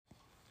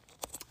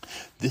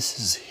This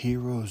is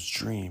Hero's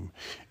Dream,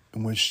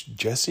 in which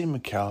Jesse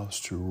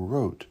McAllister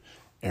wrote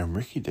and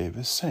Ricky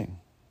Davis sang.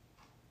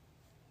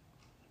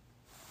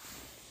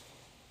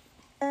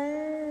 Crawl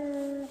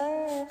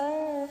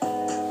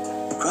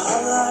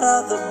out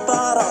of the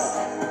bottle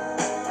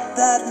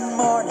that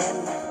morning.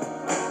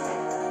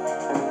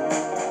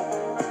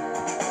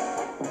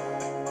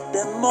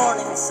 The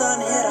morning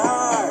sun hit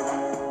hard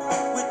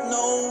with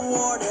no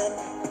warning.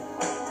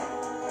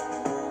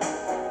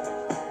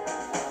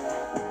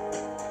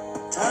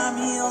 Time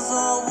heals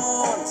all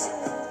wounds,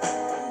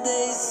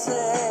 they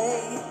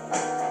say,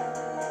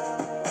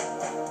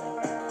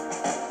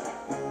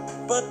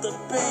 but the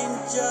pain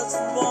just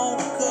won't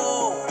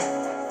go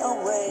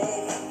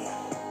away.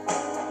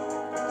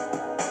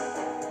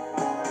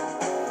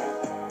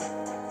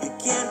 You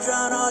can't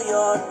drown all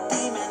your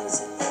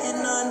demons in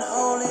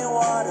unholy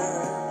water.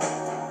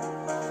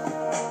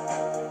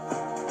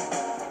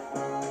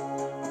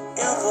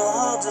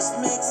 Alcohol just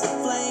makes the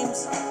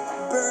flames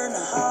burn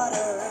hotter.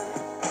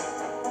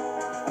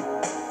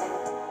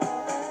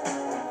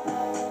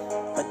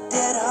 A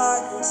dead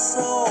heart and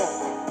soul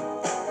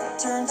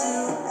turn to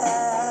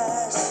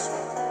ash.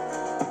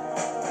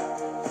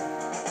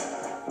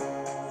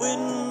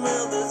 When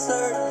will this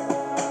hurt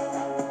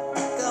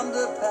come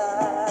to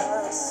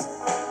pass?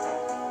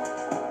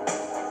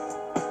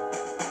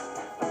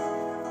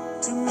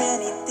 Too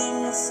many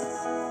things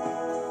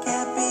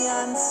can't be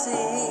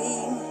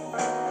unseen.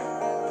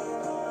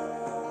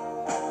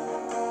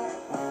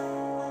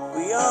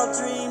 We all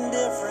dream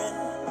different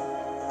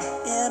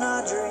in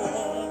our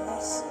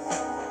dreams.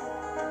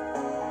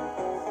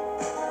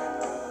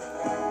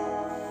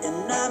 And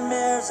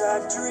nightmares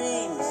are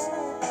dreams,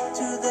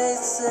 too, they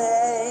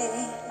say.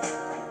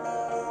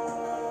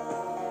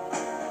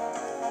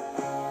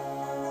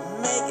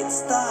 Make it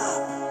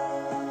stop,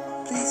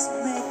 please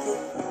make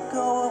it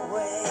go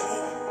away.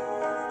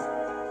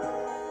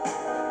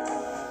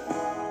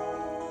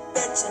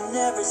 Bet you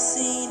never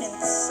seen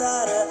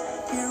inside a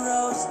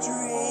hero's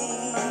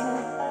dream.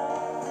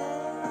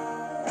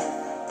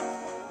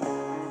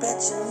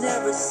 Bet you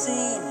never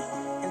seen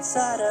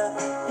inside a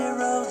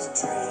hero's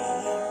dream.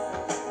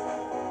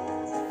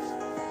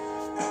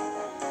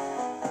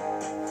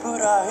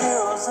 Put our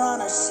heroes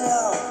on a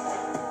shelf,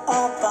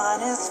 all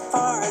fine as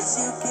far as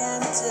you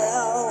can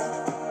tell.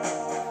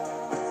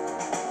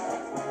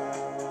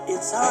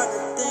 It's hard to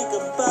think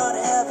about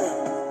heaven,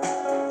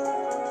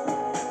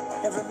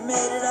 never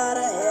made it out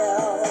of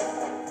hell.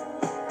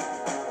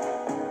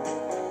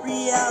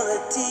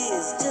 Reality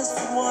is just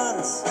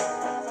one's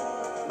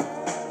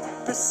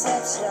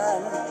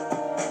perception.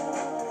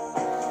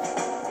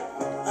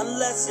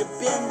 Unless you've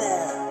been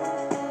there,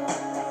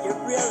 you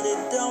really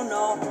don't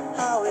know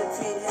how it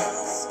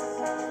feels.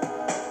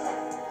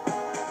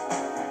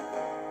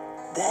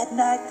 That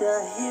night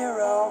the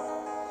hero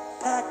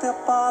packed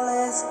up all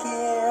his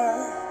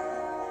gear.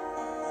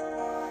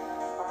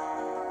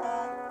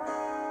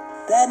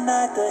 That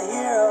night the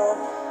hero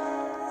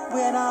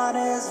went on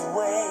his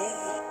way.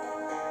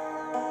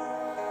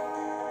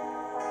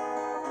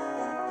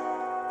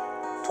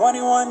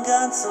 21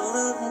 gun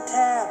salute and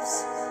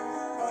taps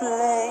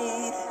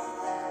played.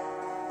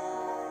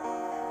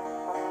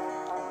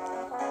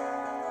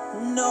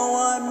 No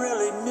one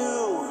really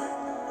knew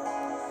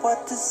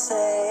what to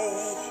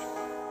say.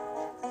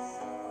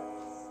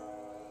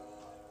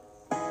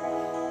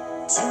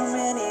 Too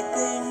many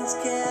things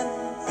can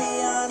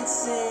be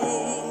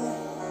unseen.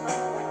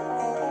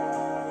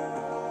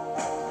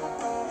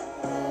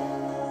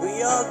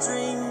 We all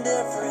dream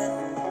different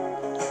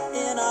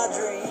in our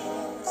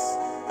dreams.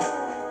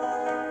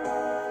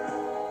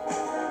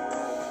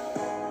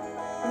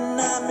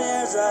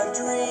 Nightmares are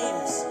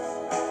dreams,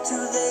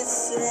 too, they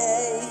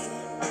say.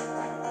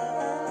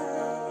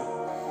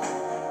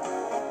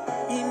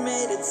 He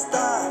made it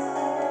stop,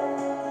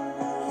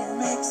 he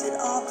makes it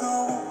all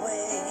go away.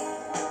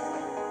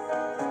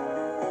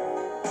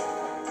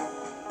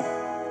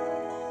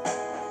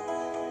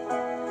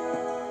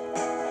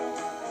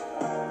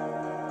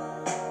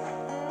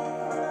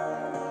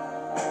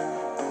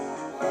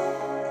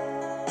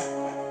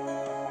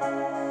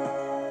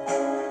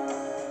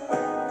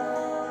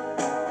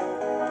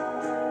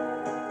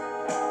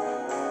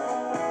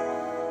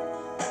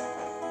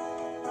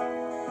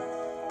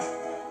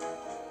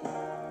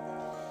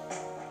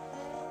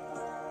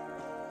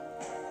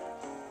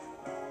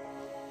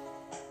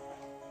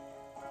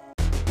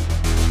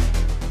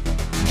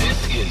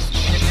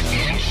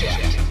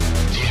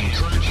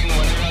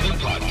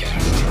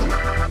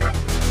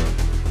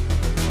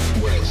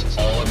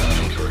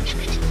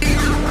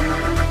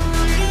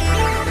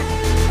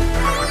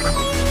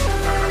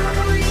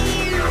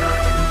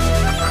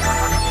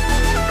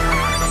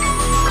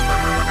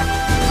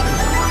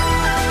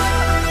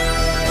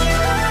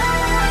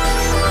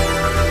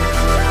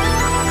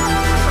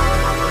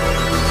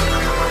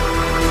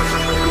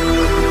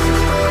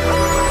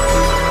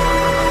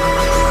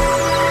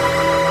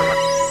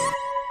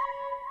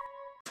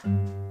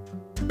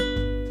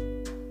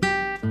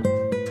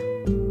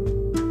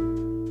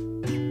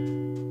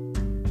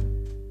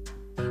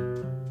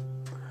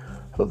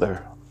 Hello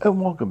there,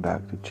 and welcome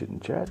back to Chit and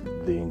Chat,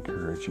 the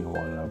encouraging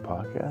one-on-one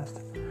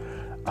podcast.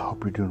 I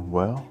hope you're doing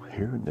well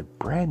here in the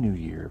brand new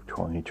year of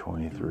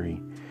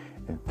 2023,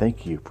 and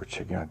thank you for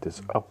checking out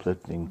this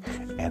uplifting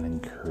and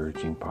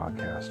encouraging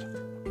podcast.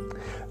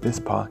 This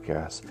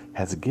podcast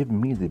has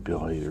given me the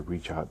ability to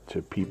reach out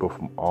to people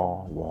from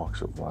all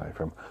walks of life,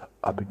 from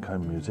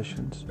up-and-coming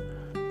musicians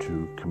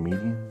to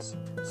comedians,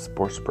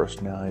 sports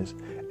personalities,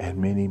 and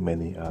many,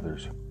 many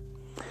others.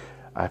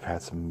 I've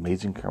had some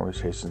amazing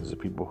conversations with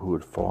people who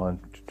had fallen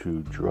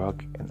to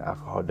drug and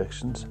alcohol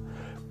addictions,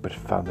 but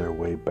found their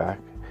way back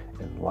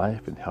in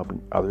life and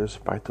helping others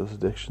fight those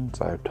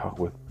addictions. I have talked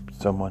with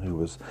someone who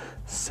was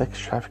sex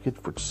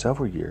trafficked for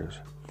several years,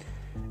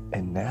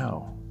 and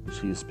now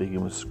she is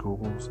speaking with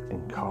schools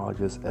and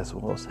colleges, as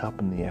well as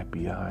helping the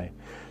FBI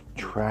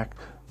track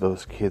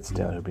those kids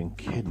down who've been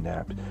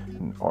kidnapped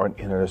and are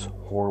in this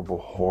horrible,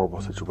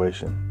 horrible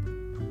situation.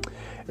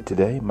 And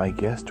today, my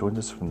guest joins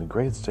us from the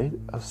great state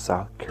of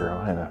South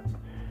Carolina.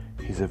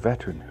 He's a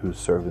veteran who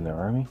served in the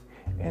Army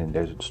and in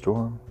Desert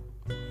Storm.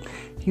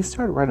 He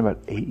started writing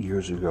about 8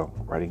 years ago,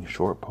 writing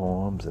short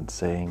poems and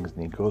sayings,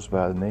 and he goes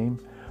by the name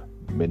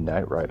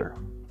Midnight Rider.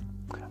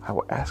 I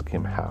will ask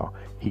him how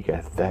he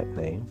got that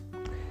name.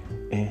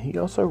 And he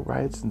also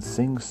writes and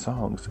sings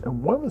songs,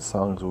 and one of the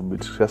songs we'll be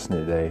discussing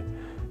today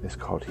is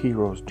called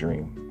Hero's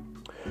Dream.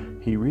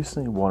 He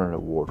recently won an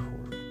award for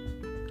it.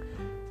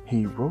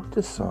 He wrote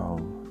the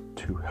song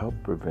to help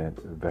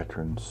prevent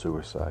veteran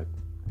suicide.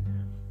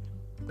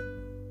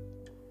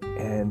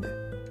 And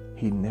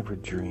he never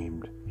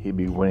dreamed he'd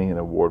be winning an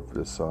award for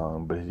the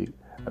song, but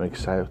I'm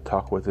excited to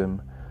talk with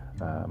him.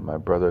 My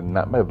brother,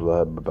 not my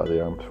blood, but by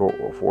the armed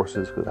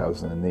forces, because I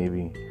was in the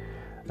Navy,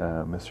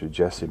 Mr.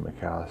 Jesse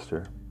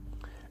McAllister.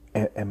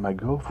 And my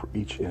goal for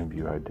each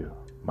interview I do,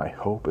 my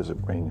hope is to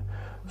bring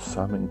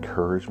some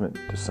encouragement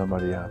to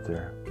somebody out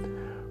there.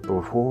 But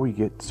before we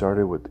get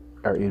started with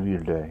our interview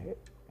today,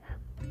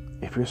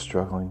 if you're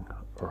struggling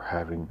or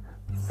having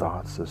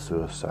thoughts of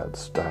suicide,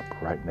 stop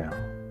right now.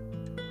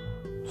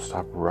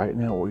 Stop right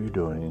now what you're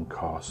doing and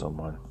call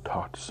someone,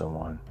 talk to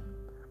someone.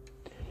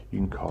 You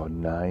can call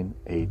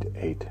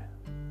 988.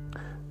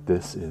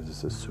 This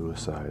is the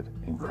Suicide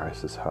and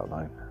Crisis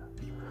Hotline,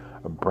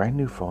 a brand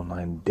new phone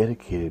line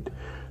dedicated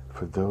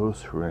for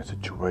those who are in a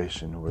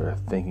situation where they're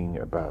thinking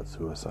about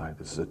suicide.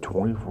 This is a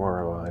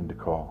 24-hour line to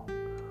call.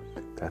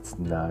 That's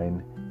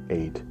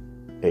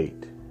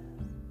 988.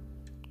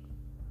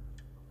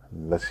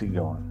 Let's keep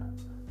going.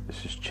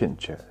 This is Chit and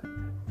Chat,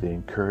 the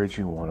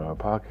encouraging one-on-one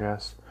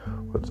podcast,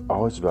 where it's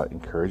always about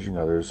encouraging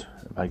others,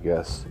 and my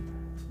guest,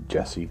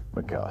 Jesse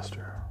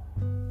McAllister.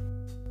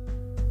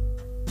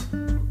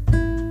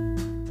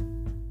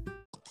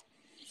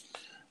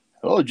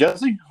 Hello,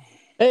 Jesse.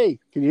 Hey,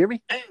 can you hear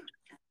me?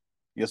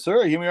 Yes,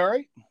 sir. You hear me all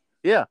right?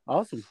 Yeah,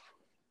 awesome.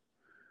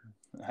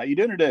 How you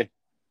doing today?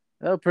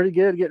 Oh, pretty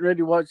good. Getting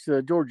ready to watch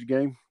the Georgia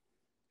game.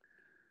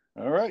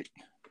 All right.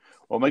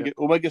 We'll make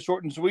it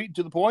short and sweet,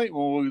 to the point.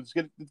 We'll just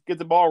get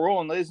the ball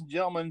rolling, ladies and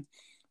gentlemen.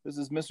 This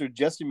is Mr.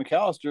 Jesse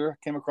McAllister. I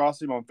came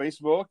across him on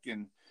Facebook,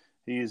 and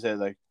he's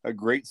had a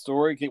great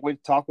story. Can't wait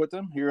to talk with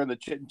him here on the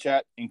Chit and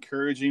Chat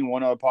Encouraging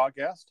One-on-One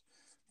podcast.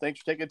 Thanks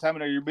for taking time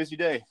out of your busy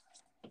day.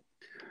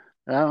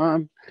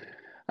 I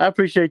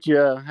appreciate you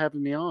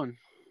having me on.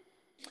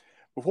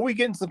 Before we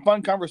get into some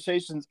fun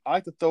conversations, I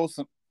like to throw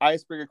some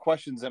icebreaker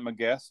questions at my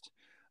guest.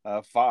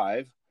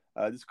 5.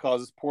 This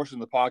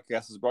portion of the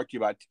podcast is brought to you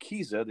by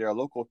Tequiza. They're a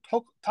local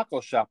taco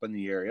shop in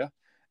the area,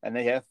 and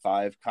they have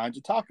 5 kinds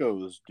of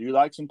tacos. Do you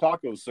like some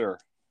tacos, sir?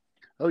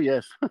 Oh,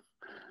 yes.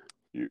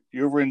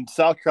 You're over in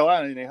South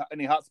Carolina.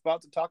 Any hot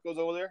spots of tacos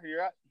over there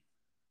you're at?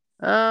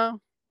 I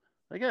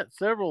got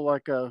several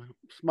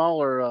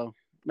smaller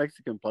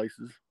Mexican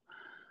places,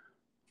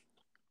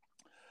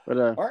 but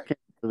all right. can't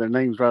remember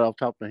their names right off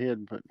the top of my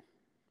head, but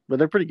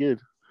they're pretty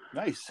good.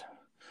 Nice.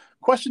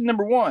 Question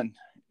number 1.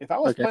 If I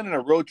was planning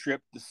a road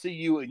trip to see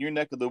you in your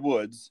neck of the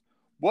woods,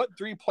 what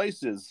 3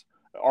 places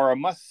are a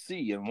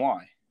must-see and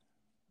why?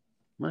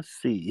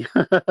 Must-see.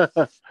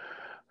 Probably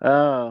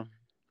the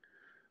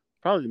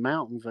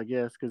mountains, I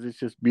guess, because it's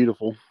just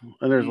beautiful,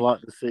 and there's a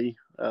lot to see.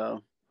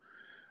 We're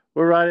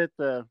right at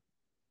the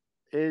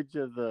edge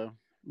of the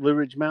Blue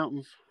Ridge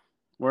Mountains,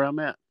 where I'm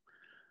at,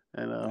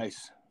 and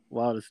nice. A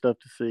lot of stuff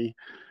to see.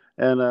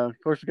 And, of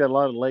course, we got a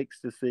lot of lakes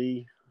to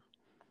see.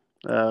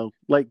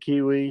 Lake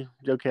Keowee,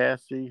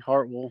 Jocassee,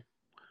 Hartwell.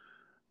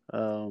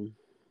 The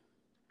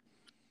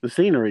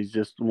scenery is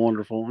just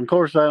wonderful. And of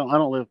course, I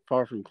don't live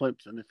far from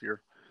Clemson. If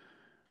you're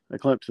a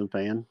Clemson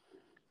fan,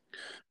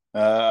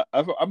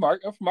 I'm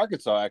from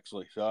Arkansas,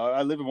 actually. So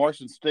I live in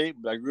Washington State,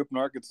 but I grew up in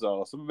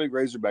Arkansas. So I'm a big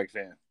Razorback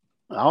fan.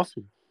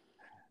 Awesome.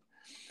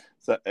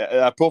 So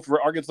I pull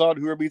for Arkansas, and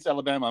whoever beats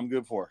Alabama, I'm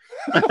good for.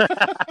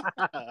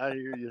 I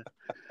hear you.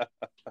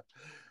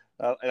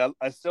 And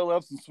I still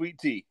love some sweet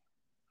tea.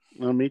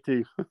 Well, me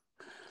too.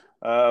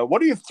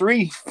 What are your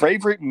 3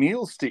 favorite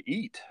meals to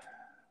eat?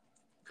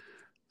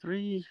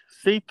 3: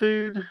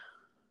 seafood,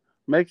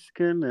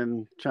 Mexican,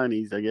 and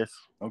Chinese, I guess.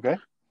 Okay.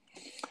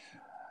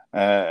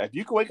 If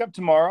you could wake up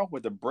tomorrow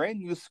with a brand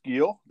new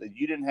skill that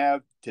you didn't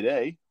have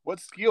today, what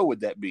skill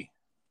would that be?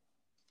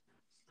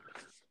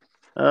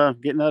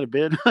 Getting out of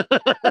bed.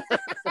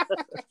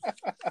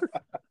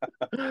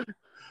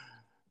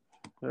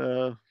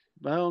 I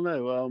don't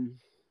know. I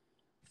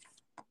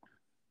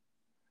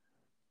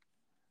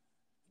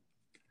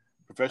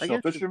Professional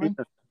guess fisherman?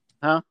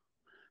 huh?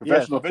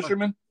 Professional Yeah,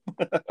 fisherman?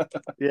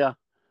 yeah.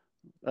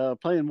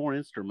 Playing more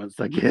instruments,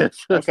 I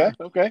guess. Okay.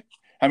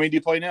 How many do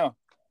you play now?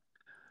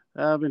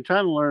 I've been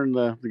trying to learn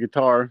the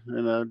guitar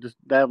and just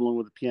dabbling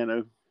with the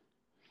piano.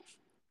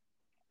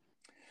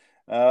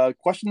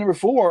 Question number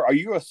 4. Are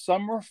you a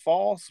summer,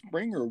 fall,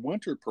 spring, or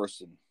winter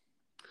person?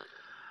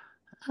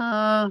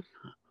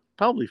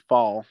 Probably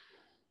fall.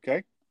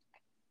 Okay.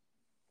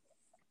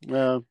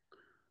 I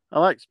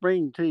like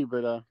spring too,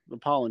 but the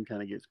pollen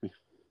kind of gets me.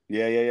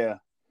 Yeah.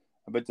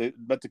 I bet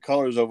the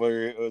colors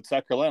over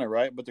South Carolina,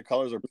 right? But the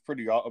colors are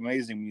pretty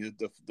amazing.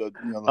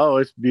 Oh,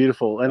 it's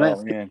beautiful, and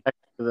that's man, back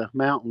to the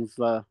mountains.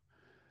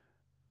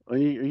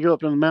 When you go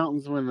up in the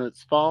mountains when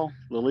it's fall,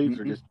 the leaves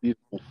are just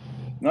beautiful.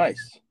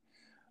 Nice.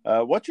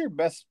 What's your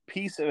best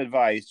piece of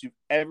advice you've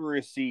ever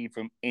received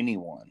from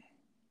anyone?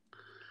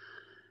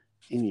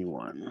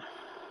 Anyone?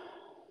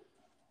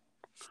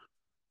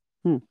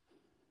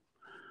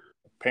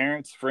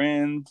 Parents,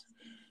 friends?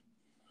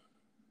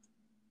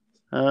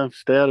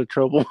 Stay out of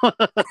trouble.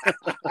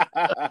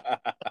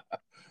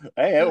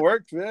 Hey, it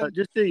worked, man.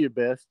 Just do your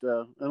best,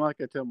 and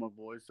like I tell my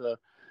boys,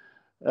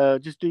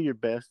 just do your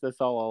best. That's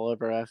all I'll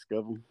ever ask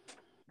of them.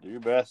 Do your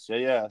best.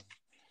 Yeah.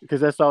 Because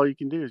that's all you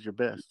can do is your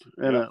best.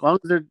 And Yep. as long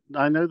as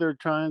I know they're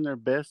trying their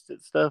best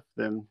at stuff,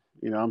 then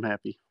I'm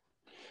happy.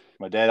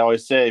 My dad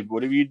always said,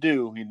 whatever you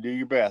do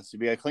your best. If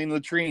you got to clean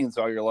latrines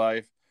all your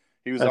life,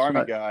 he was That's an Army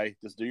right. guy.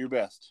 Just do your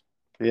best.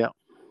 Yeah.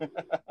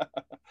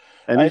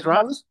 And he's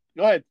right.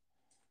 Go ahead.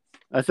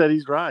 I said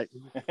he's right.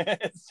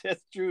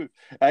 That's true.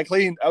 I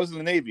was in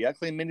the Navy. I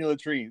cleaned many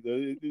latrines.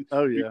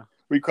 Oh, yeah.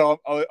 We call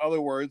other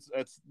words.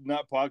 That's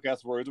not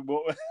podcast words.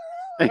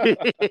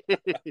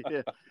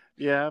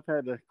 Yeah, I've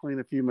had to clean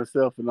a few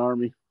myself in the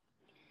Army.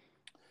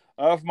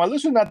 For my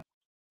listeners, not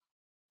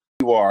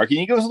you are. Can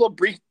you give us a little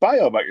brief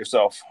bio about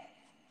yourself?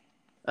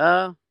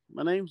 My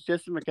name's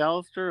Jesse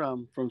McAllister.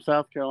 I'm from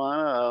South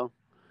Carolina.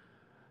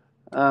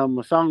 I'm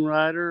a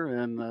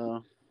songwriter,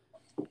 and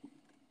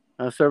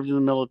I served in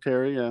the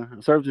military. I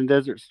served in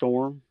Desert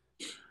Storm.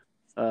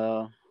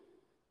 I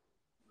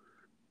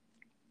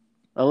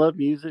love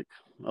music.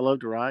 I love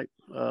to write.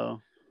 I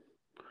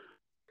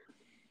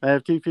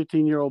have 2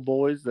 15-year-old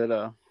boys that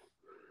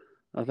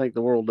I think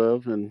the world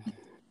of, and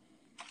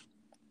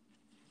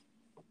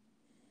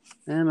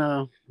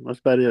that's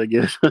about it, I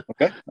guess.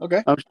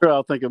 Okay. I'm sure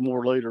I'll think of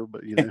more later,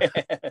 but Did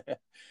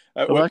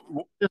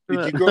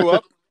you grow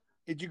up?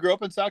 Did you grow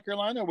up in South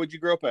Carolina, or where'd you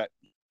grow up at?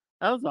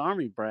 I was an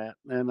Army brat,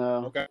 and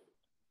Okay.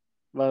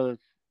 by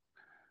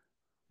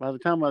the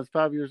time I was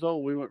 5 years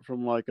old, we went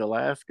from like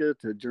Alaska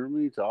to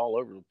Germany to all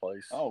over the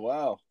place. Oh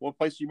wow! What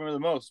place do you remember the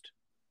most?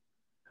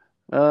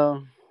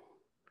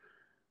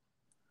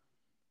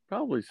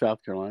 Probably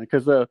South Carolina,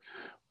 because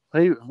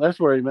that's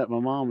where he met my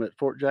mom at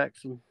Fort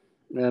Jackson,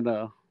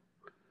 and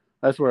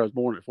that's where I was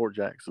born, at Fort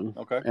Jackson.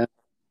 Okay.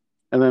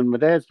 And then my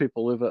dad's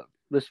people live up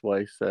this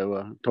way,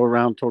 so toward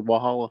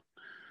Walhalla.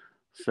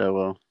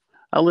 So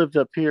I lived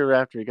up here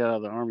after he got out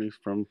of the Army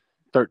from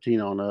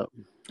 13 on up.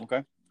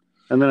 Okay.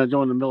 And then I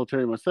joined the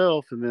military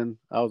myself, and then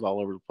I was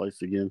all over the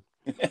place again.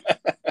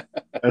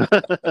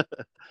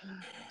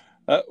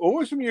 What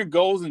were some of your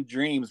goals and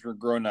dreams for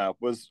growing up?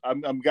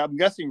 I'm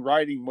guessing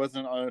writing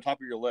wasn't on the top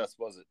of your list,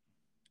 was it?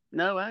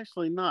 No,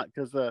 actually not,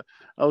 because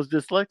I was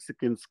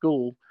dyslexic in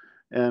school,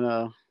 and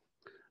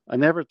I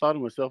never thought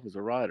of myself as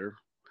a writer,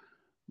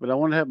 but I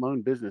wanted to have my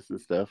own business and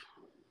stuff.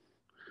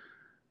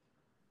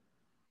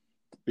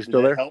 You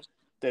still there?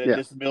 Did a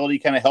disability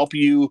kind of help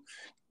you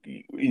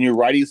in your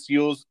writing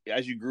skills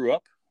as you grew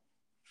up?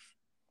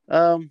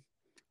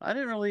 I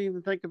didn't really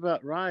even think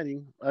about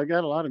writing. I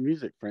got a lot of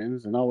music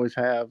friends and always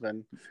have.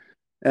 And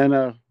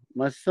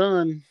my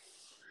son,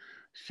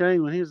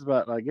 Shane, when he was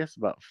about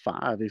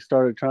 5, he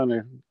started trying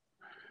to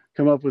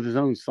come up with his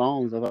own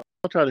songs. I thought,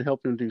 I'll try to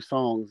help him do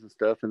songs and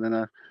stuff. And then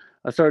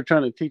I started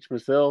trying to teach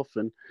myself.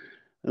 And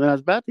then I was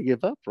about to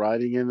give up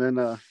writing. And then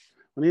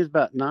when he was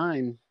about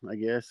 9, I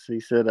guess, he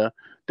said,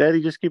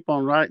 Daddy, just keep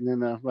on writing.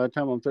 And by the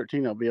time I'm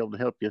 13, I'll be able to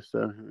help you.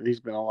 So he's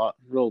been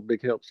real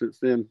big help since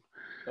then.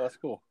 Oh, that's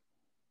cool.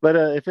 But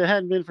if it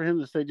hadn't been for him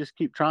to say, just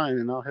keep trying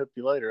and I'll help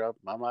you later,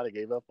 I might have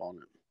gave up on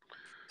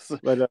it.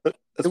 But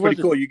that's pretty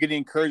cool. You're getting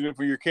encouragement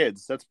from your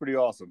kids. That's pretty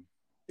awesome.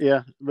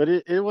 Yeah, but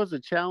it was a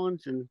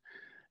challenge, and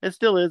it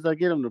still is. I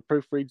get them to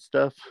proofread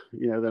stuff,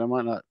 that I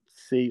might not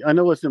see. I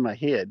know what's in my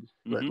head,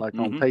 but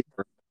on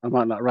paper, I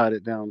might not write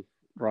it down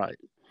right.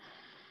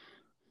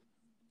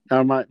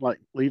 I might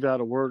leave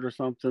out a word or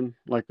something,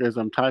 like as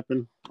I'm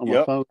typing on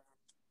my phone.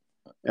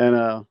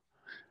 And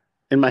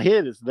in my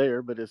head, it's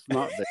there, but it's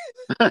not there.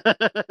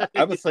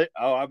 I'm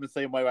the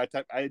same way.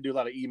 I do a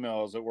lot of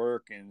emails at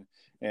work, and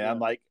I'm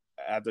like,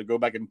 I have to go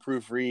back and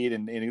proofread,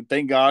 and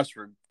thank gosh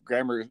for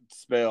grammar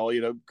spell,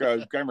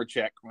 grammar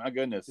check. My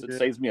goodness, it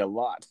saves me a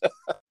lot.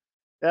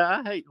 Yeah,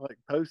 I hate like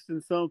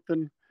posting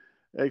something,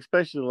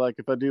 especially like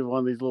if I do one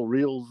of these little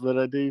reels that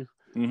I do,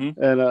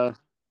 and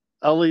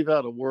I'll leave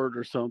out a word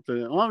or something.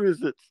 As long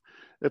as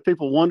if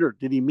people wonder,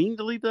 did he mean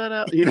to leave that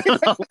out?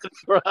 I'll let it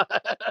try.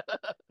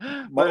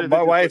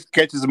 My wife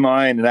catches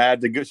mine, and I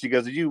had to go. She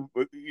goes, "Did you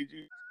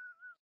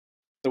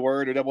the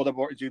word or double the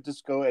word? You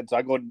just go ahead." So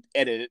I go and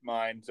edit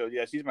mine. So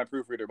yeah, she's my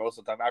proofreader most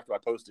of the time after I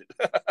post it.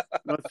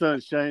 My son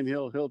Shane,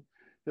 he'll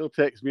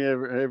text me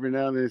every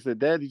now and then. He said,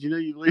 "Dad, did you know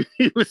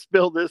you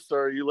spelled this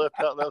or you left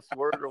out this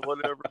word or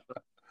whatever?"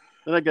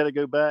 Then I got to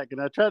go back, and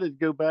I try to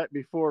go back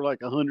before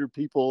like 100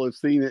 people have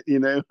seen it.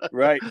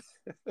 Right.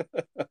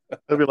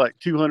 There'll be like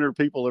 200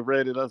 people have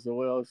read it. I said,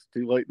 "Well, it's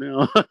too late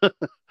now."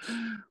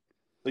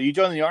 So you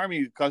joined the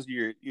Army because of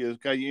your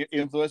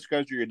influence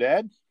because of your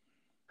dad?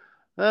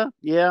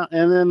 Yeah,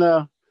 and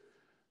then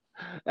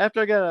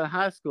after I got out of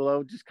high school,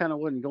 I just kind of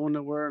wasn't going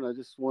nowhere, and I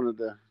just wanted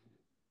to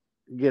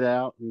get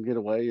out and get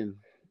away and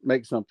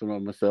make something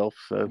of myself.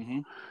 So,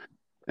 and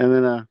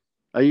then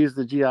I used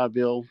the GI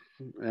Bill,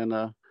 and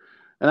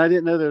I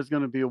didn't know there was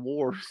going to be a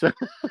war, so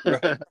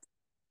right.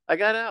 I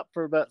got out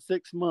for about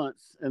 6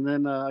 months, and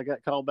then I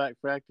got called back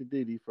for active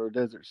duty for a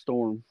Desert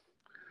Storm.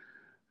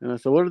 And I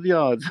said, "What are the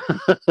odds?"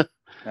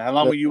 How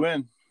long were you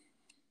in?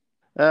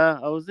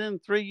 I was in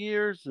 3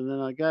 years, and then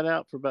I got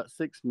out for about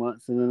 6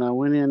 months, and then I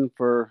went in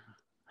for,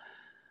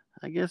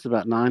 I guess,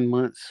 about 9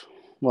 months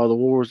while the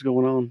war was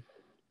going on.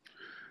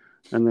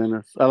 And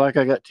then I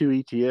got 2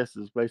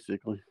 ETSs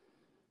basically.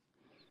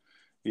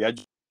 Yeah, I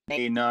joined in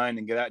 89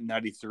 and got out in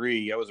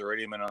 93. I was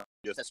already in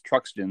just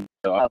Truxton.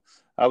 So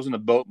I was in the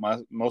boat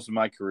most of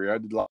my career. I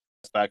did a lot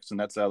of specs, and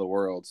that's out of the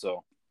world.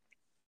 So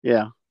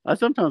yeah, I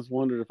sometimes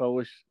wondered if I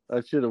wish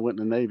I should have went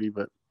in the Navy,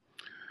 but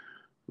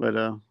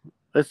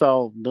it's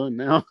all done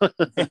now.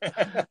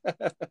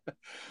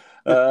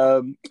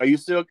 Are you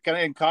still kind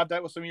of in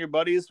contact with some of your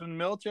buddies from the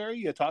military?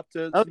 You talk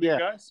to some of your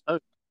guys?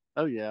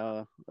 Oh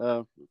yeah.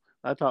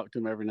 I talk to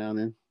them every now and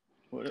then.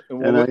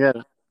 And I got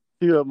a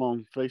few of them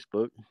on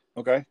Facebook.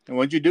 Okay. And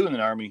what'd you do in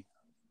the Army?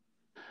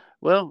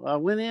 Well, I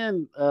went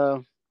in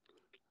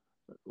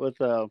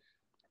with a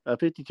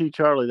 52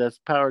 Charlie. That's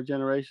power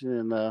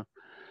generation and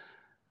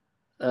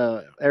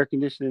air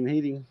conditioning and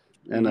heating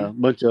and a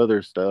bunch of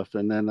other stuff.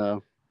 And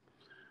then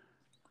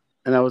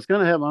and I was going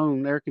to have my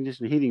own air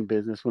conditioning heating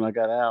business when I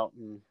got out,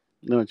 and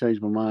then I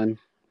changed my mind.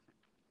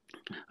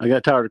 I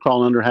got tired of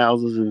crawling under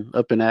houses and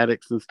up in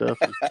attics and stuff.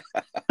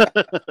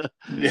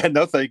 Yeah,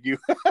 no, thank you.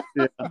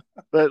 Yeah,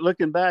 but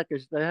looking back,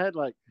 they had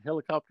like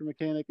helicopter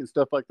mechanic and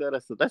stuff like that. I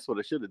said that's what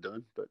I should have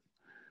done, but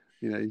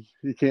you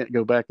can't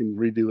go back and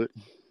redo it.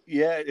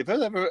 Yeah, if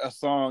there's ever a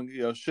song,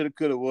 shoulda,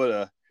 coulda,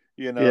 woulda,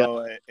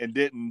 and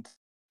didn't.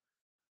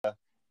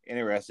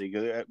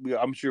 Interesting.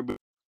 I'm sure we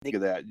think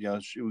of that.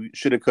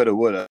 Shoulda, coulda,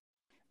 woulda.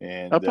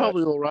 And I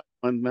probably will write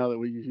one now that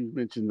you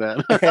mentioned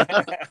that.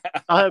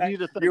 I'll have you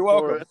to thank. You're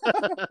welcome. For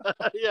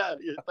it. yeah,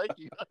 thank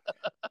you.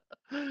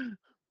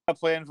 A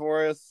plan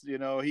for us, he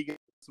gets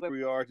where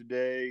we are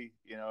today,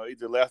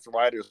 either left or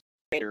right or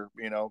later,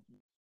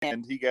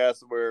 and he got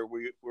us where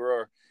we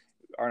are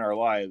in our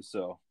lives.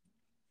 So,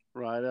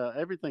 right,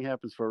 everything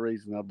happens for a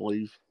reason, I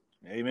believe.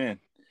 Amen.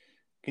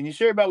 Can you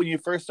share about when you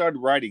first started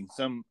writing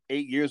some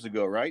 8 years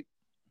ago, right?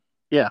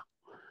 Yeah.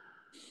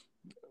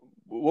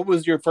 What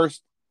was your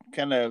first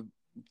kind of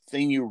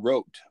thing you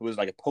wrote? Was it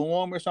like a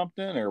poem or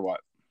something, or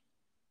what?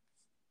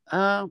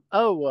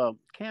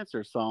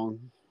 Cancer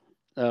song.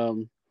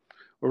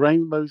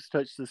 Rainbows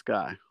Touch the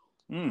Sky.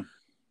 And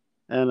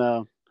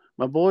my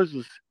boys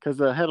was,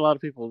 because I had a lot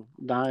of people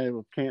die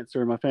of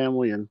cancer in my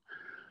family, and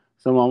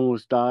some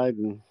almost died,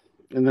 and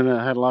then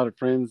I had a lot of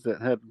friends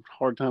that had a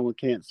hard time with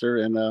cancer,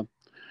 and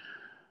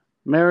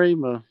Mary,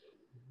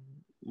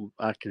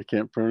 I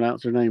can't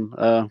pronounce her name,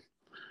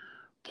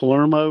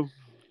 Palermo.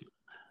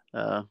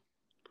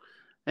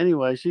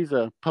 Anyway, she's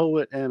a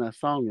poet and a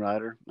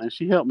songwriter, and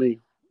she helped me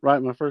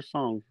write my first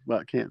song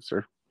about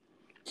cancer.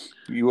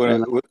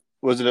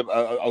 Was it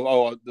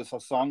a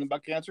song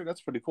about cancer?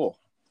 That's pretty cool.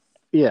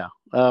 Yeah.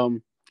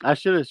 I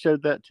should have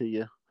showed that to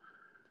you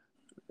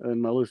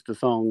in my list of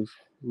songs,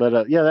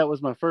 but yeah, that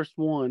was my first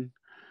one,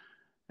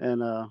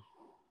 and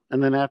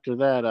then after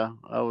that,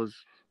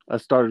 I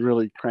started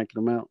really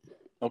cranking them out.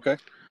 Okay.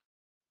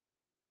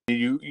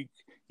 You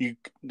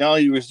not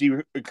only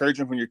receive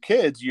encouragement from your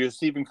kids, you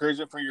receive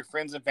encouragement from your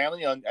friends and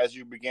family as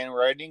you began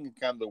writing, and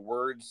kind of the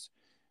words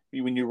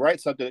when you write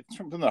something it's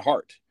from the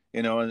heart.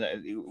 And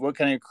what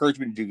kind of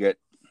encouragement did you get?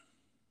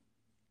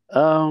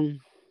 Well,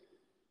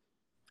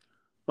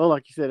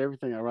 like you said,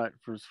 everything I write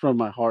is from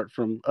my heart,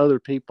 from other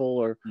people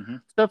or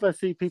stuff I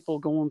see people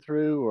going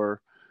through,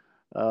 or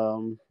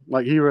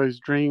like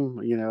Hero's Dream.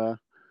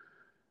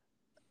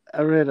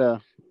 I read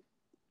a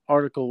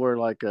article where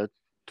like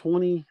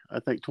 20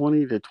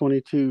 to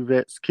 22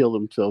 vets kill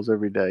themselves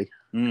every day.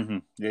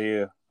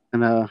 Yeah.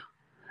 And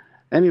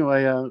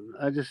anyway, I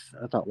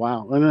thought,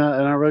 wow. And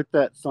I wrote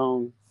that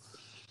song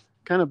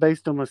kind of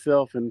based on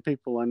myself and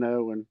people I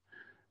know, and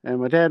And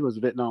my dad was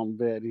a Vietnam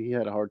vet. He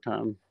had a hard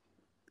time,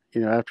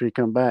 after he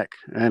come back,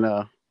 and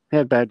he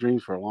had bad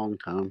dreams for a long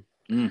time.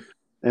 Mm.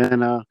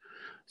 And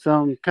so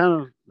I'm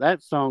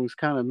that song's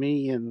kind of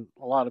me and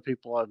a lot of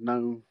people I've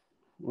known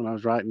when I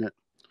was writing it.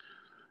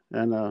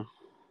 And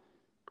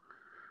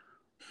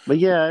but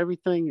yeah,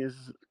 everything is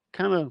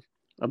kind of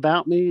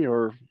about me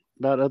or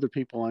about other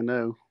people I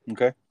know.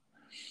 Okay.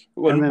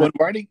 And then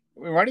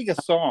When writing a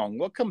song,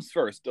 what comes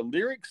first, the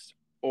lyrics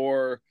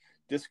or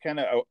just kind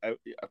of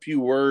a few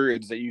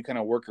words that you kind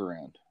of work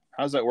around?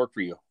 How does that work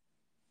for you?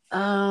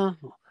 a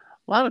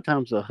lot of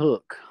times a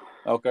hook.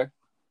 Okay.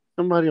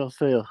 Somebody will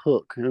say a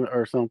hook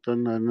or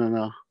something,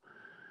 and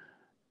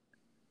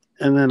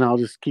then I'll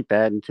just keep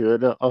adding to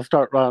it. I'll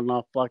start writing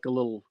off like a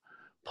little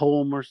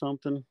poem or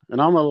something,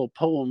 and all my little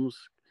poems,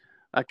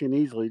 I can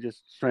easily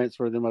just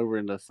transfer them over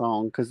into a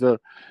song. Because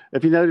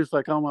if you notice,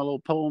 like all my little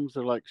poems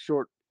are like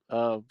short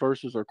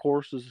verses or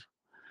choruses,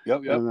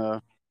 Yep.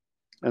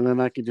 and then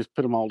I can just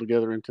put them all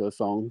together into a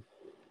song.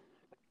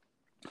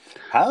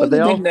 How did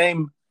the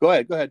nickname? Go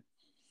ahead.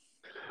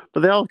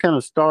 But they all kind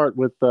of start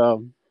with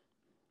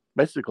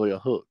basically a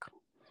hook.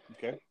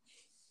 Okay.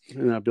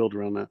 And I build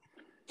around that.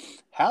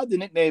 How did the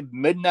nickname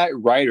Midnight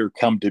Rider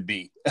come to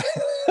be?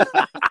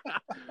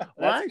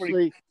 Well,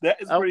 actually,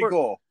 that is pretty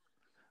cool.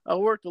 I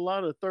worked a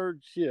lot of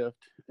third shift,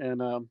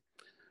 and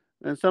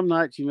some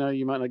nights, you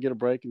might not get a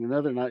break, and then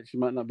other nights you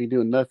might not be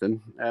doing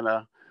nothing.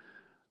 And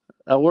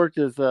I worked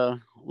as a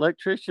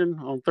electrician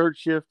on third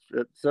shift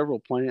at several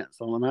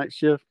plants on the night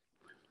shift,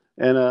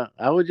 and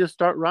I would just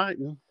start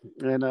writing,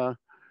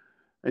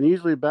 and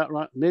usually about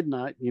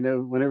midnight,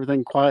 when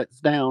everything quiets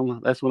down,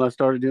 that's when I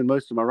started doing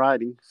most of my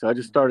writing. So I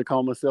just started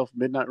calling myself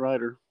Midnight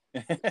Writer.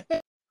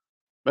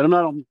 But I'm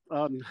not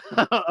on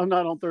I'm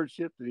not on third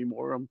shift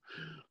anymore. I'm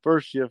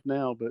first shift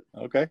now. But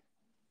okay.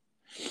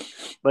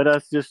 But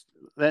that's just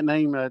that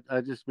name. I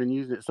just been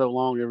using it so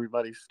long,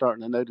 everybody's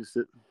starting to notice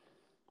it.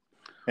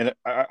 And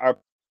I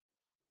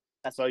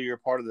saw you're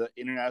part of the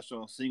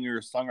International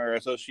Singer-Songwriter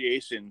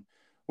Association.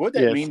 What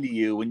did that mean to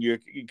you when you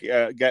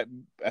got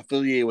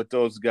affiliated with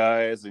those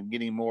guys and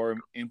getting more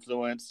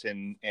influence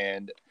and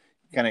kind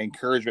of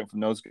encouragement from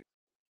those guys?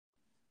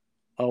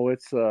 Oh,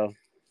 it's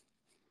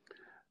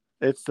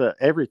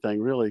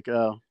everything, really.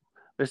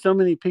 There's so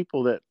many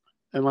people that,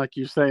 and like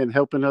you're saying,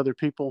 helping other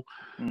people.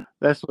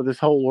 That's what this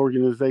whole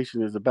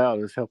organization is about,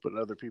 is helping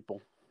other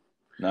people.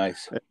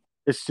 Nice.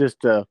 It's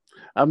just,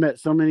 I met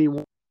so many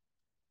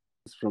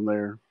from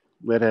there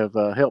that have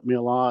helped me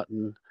a lot.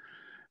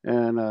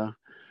 And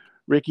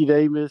Ricky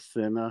Davis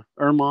and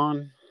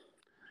Ermon,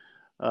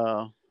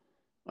 I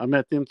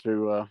met them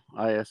through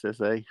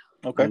ISSA.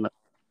 Okay. And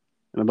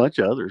a bunch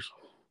of others.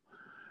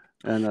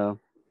 And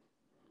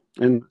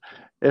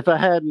if I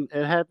hadn't,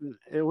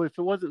 if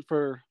it wasn't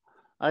for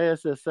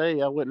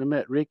ISSA, I wouldn't have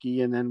met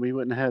Ricky, and then we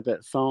wouldn't have had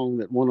that song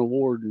that won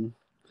award. And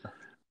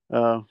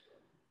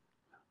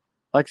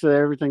like I said,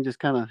 everything just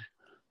kind of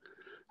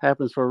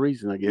happens for a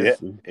reason, I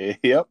guess.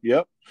 Yep.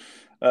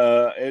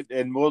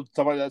 And we'll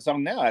talk about that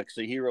song now,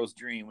 actually, Hero's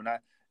Dream,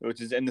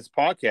 which is in this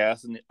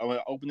podcast, and I'm going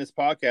to open this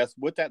podcast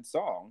with that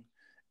song.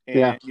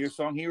 And your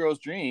song Hero's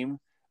Dream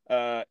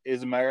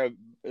is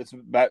it's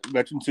about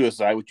veteran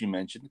suicide, which you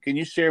mentioned. Can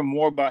you share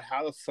more about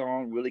how the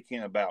song really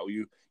came about?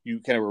 You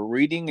kind of were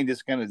reading and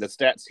just kind of the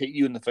stats hit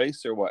you in the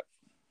face, or what?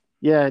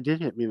 Yeah, it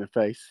did hit me in the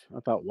face. I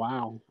thought,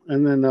 wow.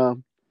 And then I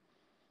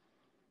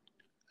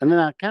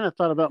kind of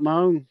thought about my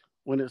own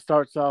when it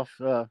starts off,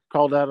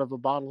 crawled out of a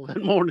bottle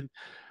that morning.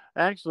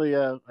 Actually,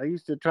 I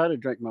used to try to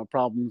drink my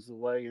problems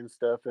away and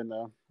stuff, and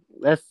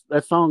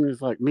that song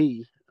is like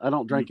me. I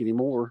don't drink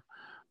anymore,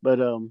 but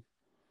and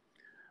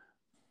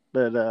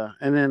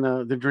then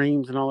the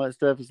dreams and all that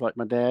stuff is like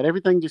my dad.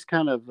 Everything just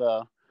kind of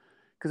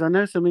because I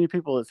know so many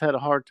people that's had a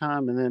hard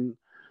time,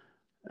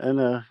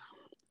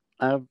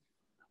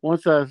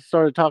 once I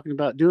started talking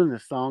about doing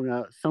this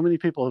song, so many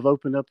people have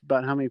opened up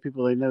about how many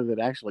people they know that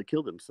actually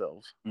killed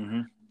themselves.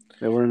 Mm-hmm.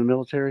 That were in the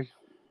military.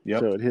 Yep.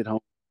 So it hit home.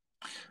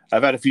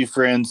 I've had a few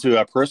friends who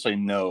I personally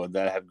know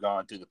that have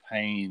gone through the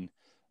pain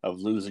of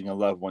losing a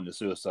loved one to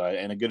suicide.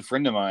 And a good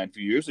friend of mine a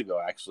few years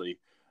ago actually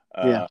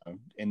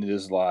ended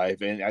his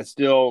life. And I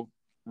still,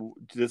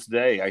 to this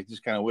day, I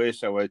just kind of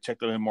wish I would have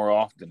checked on him more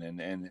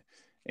often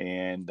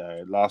and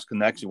lost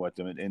connection with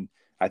him. And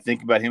I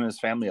think about him and his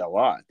family a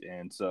lot.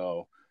 And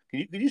so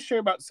could you share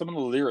about some of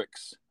the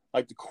lyrics,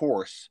 like the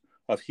chorus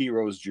of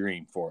Hero's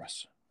Dream for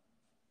us?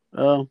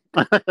 Yeah,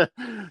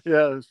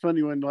 it's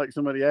funny when like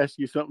somebody asks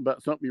you something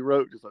about something you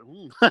wrote. It's like,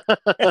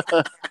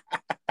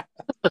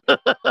 I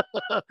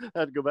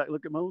had to go back and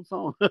look at my own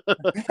song. But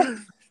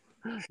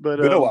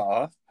been a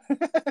while, huh?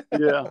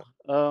 Yeah.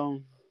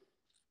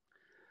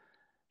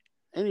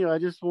 Anyway, I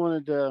just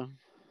wanted to.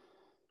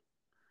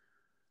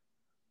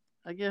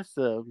 I guess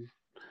I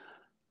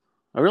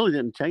really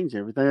didn't change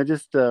everything. I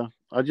just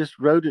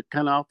wrote it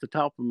kind of off the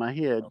top of my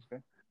head,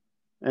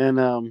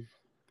 and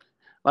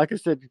like I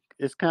said,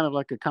 it's kind of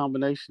like a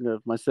combination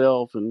of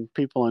myself and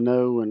people I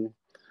know, and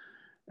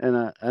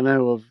I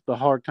know of the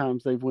hard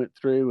times they've went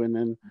through,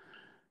 and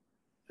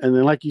and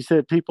then, like you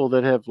said, people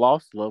that have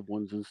lost loved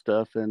ones and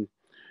stuff, and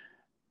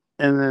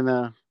then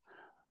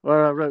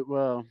well, I wrote,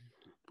 well,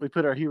 we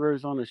put our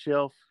heroes on a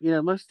shelf.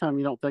 Most of the time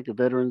you don't think of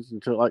veterans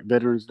until like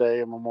Veterans Day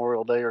or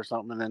Memorial Day or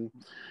something,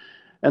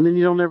 and then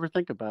you don't ever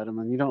think about them,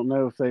 and you don't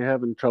know if they're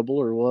having trouble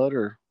or what,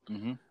 or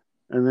Mm-hmm.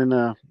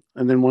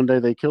 and then one day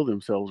they kill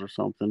themselves or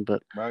something.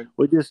 But Right.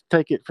 we just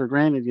take it for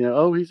granted,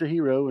 oh, he's a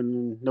hero, and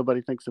then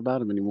nobody thinks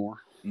about him anymore.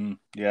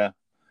 Yeah.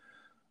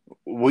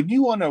 When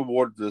you won an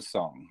award for this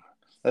song,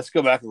 let's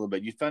go back a little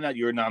bit. You found out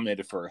you were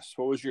nominated first.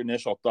 What was your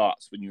initial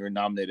thoughts when you were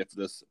nominated for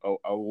this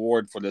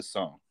award for this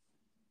song?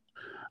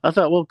 I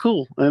thought, well,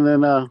 cool. And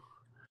then,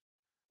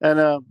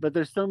 but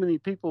there's so many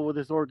people with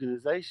this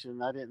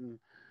organization. I didn't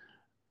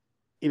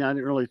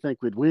really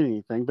think we'd win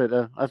anything. But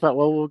I thought,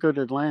 well, we'll go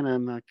to Atlanta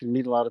and I can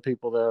meet a lot of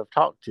people that I've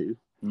talked to.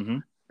 Mm-hmm.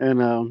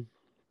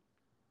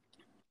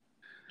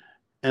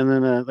 And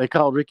then they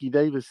called Ricky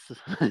Davis'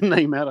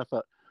 name out. I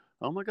thought,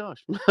 oh my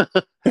gosh.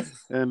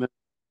 And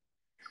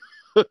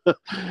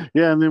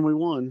yeah, and then we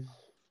won.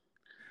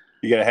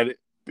 You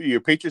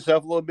repeat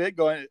yourself a little bit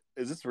going,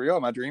 is this real?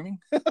 Am I dreaming?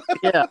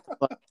 Yeah.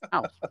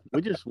 Wow.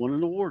 We just won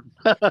an award.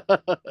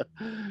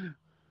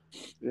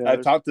 Yeah,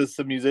 I've talked to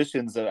some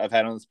musicians that I've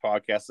had on this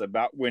podcast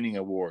about winning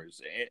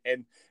awards,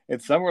 and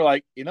some were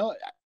like, I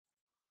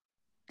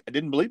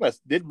didn't believe I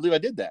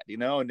did that,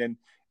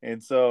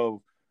 and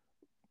so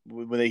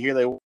when they hear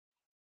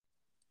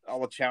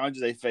all the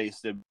challenges they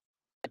faced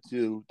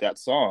to that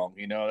song,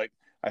 like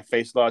I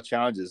faced a lot of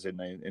challenges,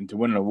 and to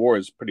win an award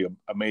is pretty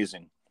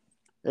amazing.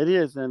 It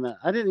is, and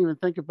I didn't even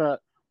think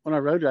about when I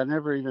wrote it. I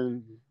never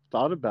even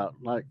thought about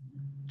like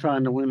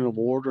trying to win an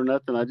award or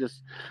nothing. I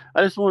just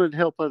wanted to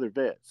help other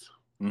vets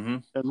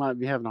that might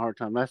be having a hard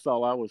time. That's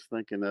all I was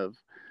thinking of.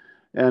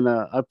 And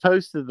I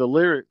posted the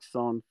lyrics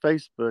on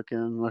Facebook,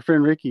 and my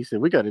friend Ricky said,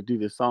 we got to do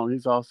this song.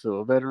 He's also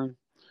a veteran.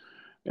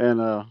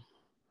 And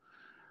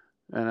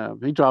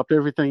he dropped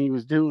everything he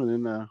was doing,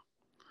 and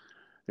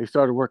he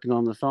started working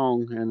on the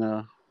song. And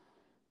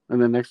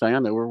the next thing I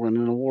know, we're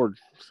winning an award.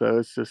 So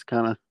it's just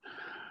kind of,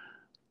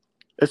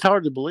 it's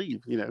hard to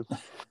believe,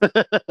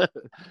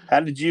 How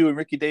did you and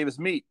Ricky Davis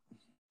meet?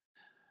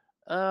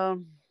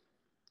 Through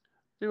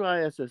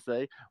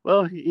ISSA.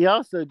 Well, he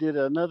also did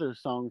another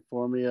song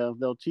for me,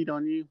 They'll Cheat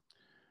on You.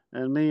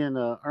 And me and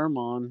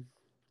Ermon,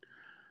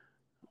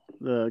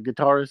 the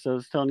guitarist I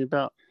was telling you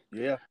about.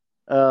 Yeah.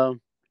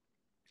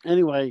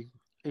 Anyway,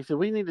 he said,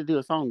 we need to do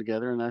a song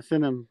together. And I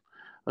sent him,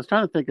 I was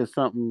trying to think of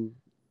something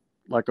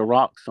like a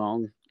rock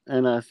song.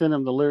 And I sent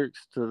him the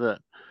lyrics to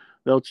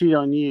They'll Cheat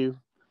on You.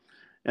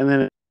 And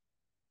then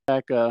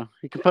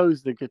he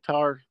composed the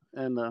guitar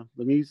and the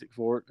music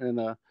for it. And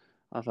I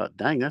thought,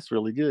 dang, that's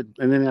really good.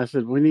 And then I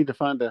said, we need to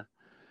find a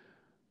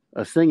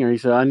singer. He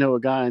said, I know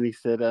a guy. And he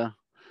said, and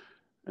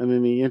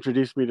then he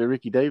introduced me to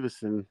Ricky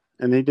Davis, and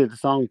he did the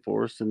song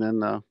for us. And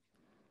then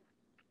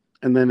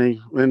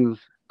of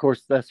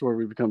course, that's where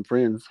we become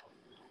friends.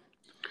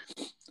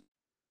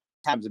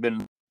 Times have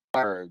been,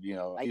 I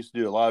used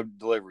to do a lot of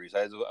deliveries.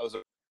 I was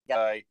a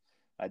guy.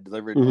 I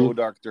delivered Oh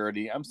Dark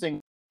 30. I'm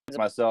singing to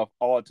myself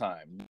all the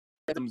time.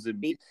 As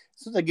soon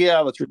as I get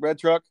out of the red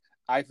truck,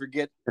 I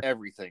forget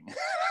everything.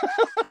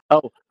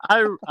 Oh,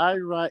 I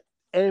write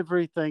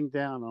everything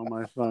down on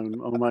my phone,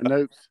 on my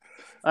notes.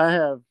 I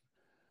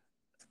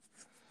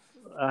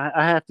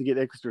have to get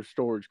extra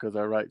storage because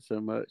I write so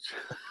much.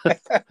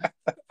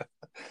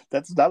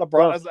 That's not a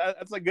problem.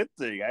 That's a good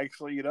thing,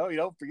 actually. You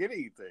don't forget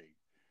anything.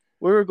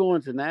 We were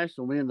going to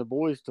Nashville, me and the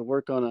boys, to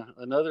work on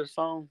another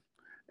song,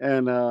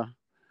 and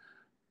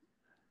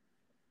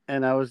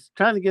I was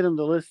trying to get him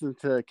to listen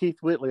to Keith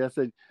Whitley. I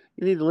said,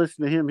 you need to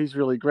listen to him. He's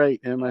really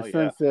great. And my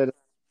son said,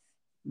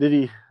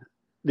 did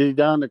he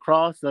die on the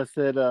cross? And I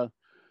said,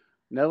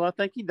 no, I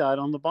think he died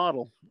on the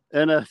bottle.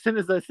 And as soon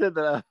as I said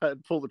that, I had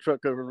to pull the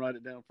truck over and write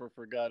it down for I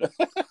forgot it.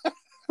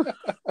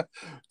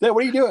 What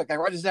are you doing? I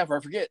write this down for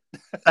I forget.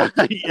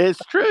 It's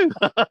true.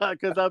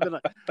 Because I've been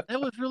like, that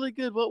was really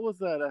good. What was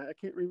that? I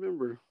can't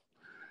remember.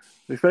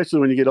 Especially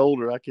when you get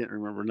older, I can't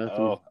remember nothing.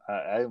 Oh,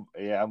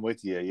 I'm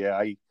with you. Yeah,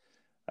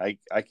 I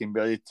can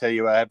barely tell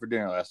you what I had for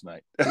dinner last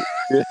night.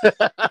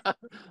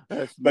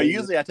 But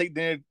usually I take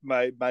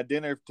my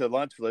dinner to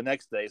lunch for the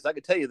next day, so I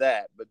could tell you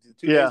that. But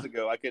 2 days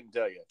ago, I couldn't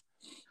tell you.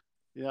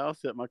 Yeah, I'll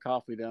set my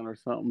coffee down or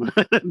something.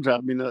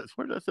 Drive me nuts.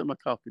 Where did I set my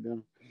coffee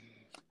down?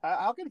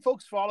 How can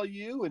folks follow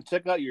you and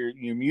check out your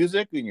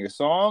music and your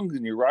songs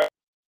and your writing?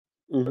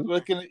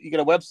 Mm-hmm. You got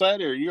a website,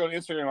 or you're on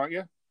Instagram, aren't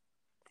you?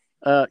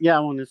 Yeah,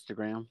 I'm on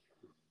Instagram.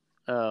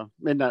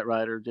 Midnight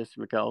Rider,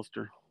 Jesse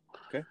McAllister.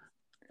 Okay.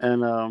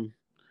 And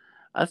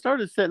I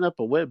started setting up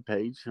a web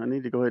page. I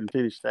need to go ahead and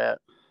finish that.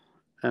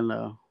 And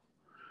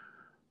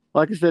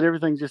like I said,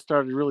 everything just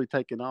started really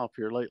taking off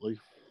here lately.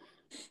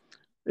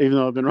 Even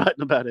though I've been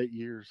writing about 8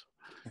 years.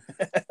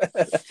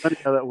 Funny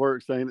how that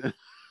works, ain't it?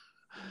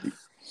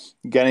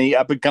 Got any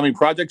up and coming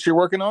projects you're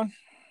working on?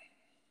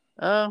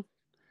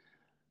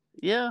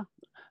 Yeah.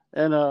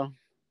 And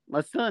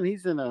my son,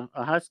 he's in a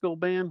high school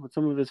band with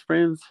some of his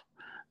friends,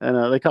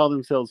 and they call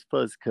themselves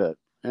Fuzz Cut.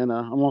 and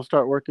I'm gonna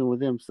start working with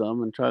them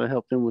some and try to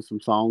help them with some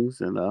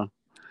songs and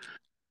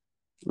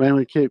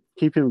mainly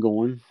keep him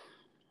going.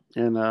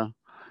 And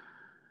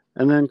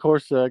then of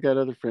course I got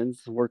other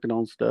friends working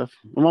on stuff.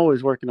 I'm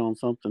always working on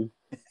something.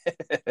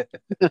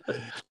 I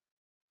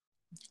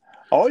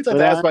always like But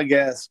to ask my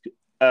guests,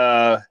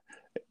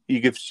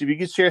 if you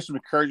could share some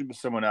encouragement with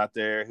someone out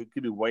there who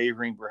could be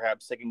wavering,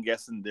 perhaps second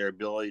guessing their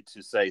ability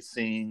to say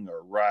sing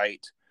or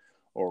write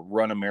or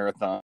run a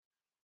marathon.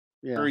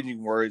 Yeah.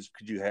 Encouraging words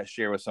could you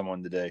share with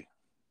someone today?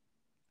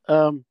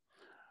 Don't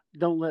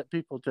let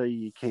people tell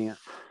you can't.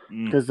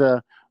 Because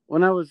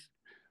when I was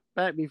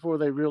back before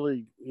they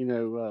really,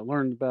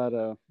 learned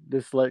about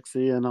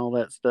dyslexia and all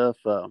that stuff,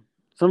 some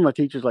of my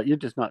teachers like, you're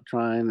just not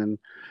trying, and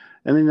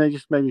then they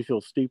just made me feel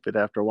stupid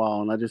after a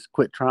while, and I just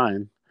quit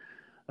trying.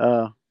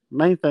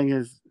 Main thing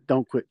is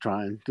don't quit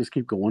trying, just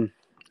keep going.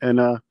 And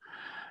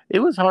it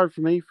was hard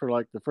for me for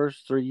like the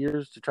first 3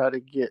 years to try to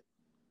get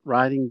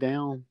writing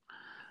down,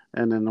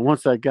 and then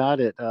once I got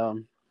it,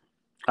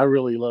 I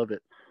really love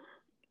it.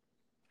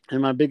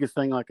 And my biggest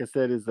thing, like I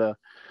said, is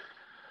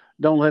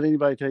don't let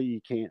anybody tell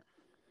you can't.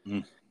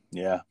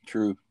 Yeah,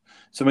 true.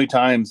 So many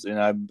times, and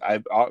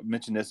I've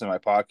mentioned this in my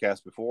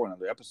podcast before in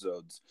other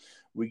episodes,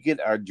 we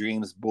get our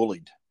dreams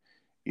bullied.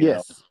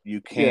 You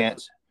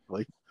can't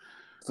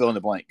fill in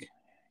the blank.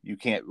 You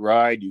can't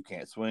ride, you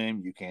can't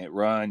swim, you can't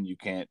run, you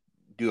can't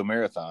do a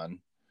marathon.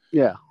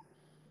 Yeah.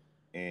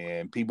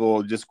 And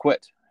people just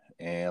quit.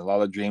 And a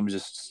lot of dreams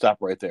just stop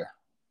right there.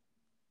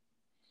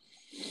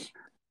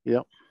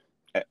 Yep.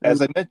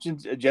 As I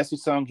mentioned,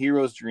 Jesse's song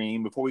Hero's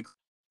Dream, before we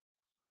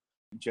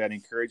chat,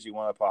 encourage you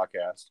on a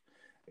podcast.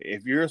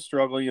 If you're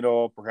struggling at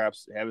all,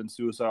 perhaps having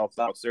suicidal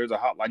thoughts, there's a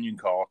hotline you can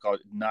call called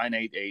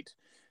 988.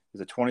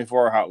 It's a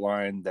 24-hour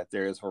hotline that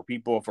there's for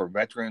people, for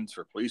veterans,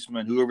 for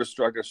policemen, whoever's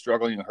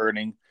struggling and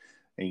hurting.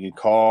 And you can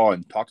call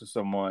and talk to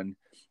someone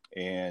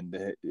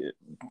and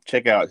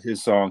check out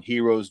his song,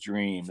 Hero's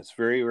Dream. It's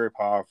very, very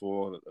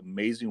powerful,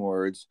 amazing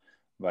words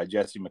by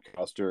Jesse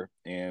McAllister.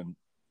 And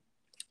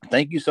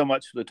thank you so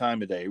much for the time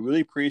today.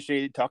 Really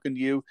appreciate talking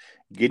to you,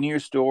 getting your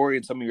story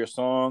and some of your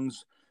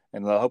songs.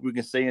 And I hope we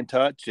can stay in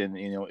touch. And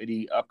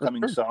any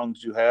upcoming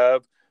songs you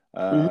have,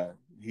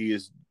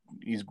 he's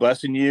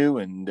blessing you.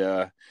 And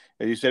as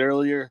you said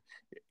earlier,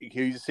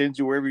 he sends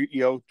you wherever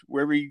you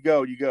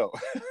go, you go.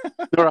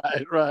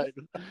 Right.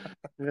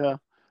 Yeah.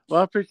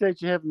 Well, I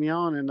appreciate you having me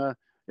on, and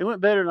it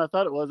went better than I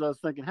thought it was. I was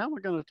thinking, how am I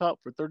going to talk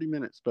for 30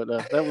 minutes? But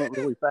that went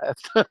really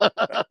fast.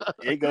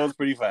 It goes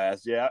pretty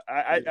fast. Yeah.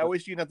 I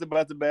wish you nothing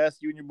but the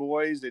best, you and your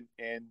boys,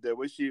 and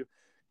wish you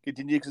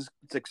continued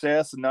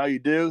success. And now you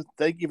do.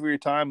 Thank you for your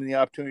time and the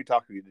opportunity to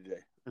talk to you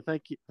today.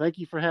 Thank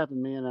you for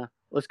having me. And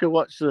let's go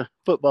watch the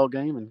football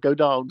game and go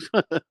Dogs.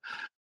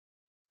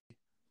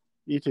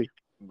 You too.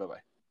 Bye-bye.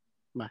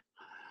 Bye.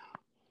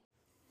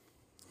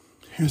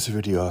 Here's a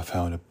video I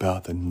found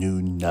about the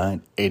new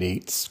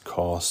 988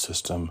 call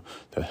system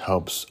that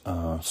helps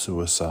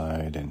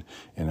suicide and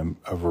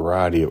a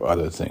variety of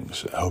other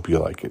things. I hope you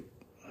like it.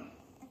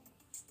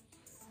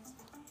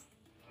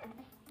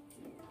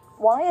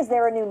 Why is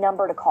there a new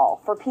number to call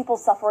for people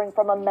suffering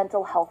from a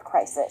mental health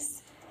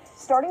crisis?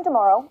 Starting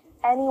tomorrow,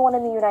 anyone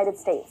in the United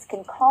States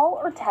can call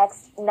or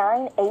text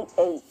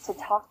 988 to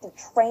talk to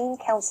trained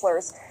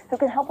counselors who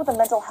can help with a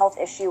mental health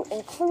issue,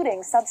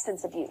 including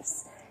substance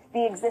abuse.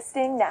 The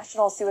existing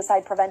National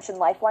Suicide Prevention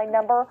Lifeline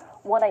number,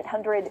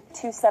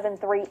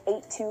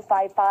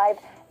 1-800-273-8255,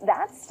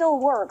 that still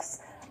works,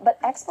 but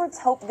experts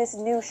hope this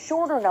new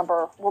shorter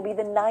number will be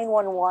the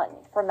 911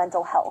 for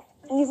mental health,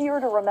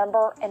 easier to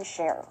remember and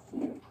share.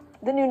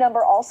 The new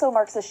number also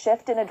marks a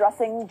shift in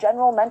addressing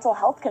general mental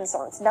health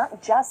concerns,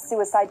 not just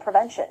suicide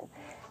prevention.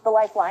 The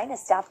Lifeline is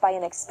staffed by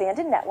an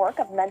expanded network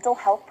of mental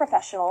health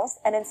professionals,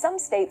 and in some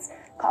states,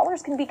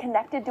 callers can be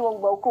connected to a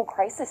local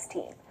crisis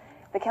team.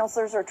 The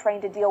counselors are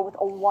trained to deal with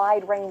a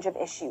wide range of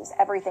issues,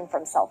 everything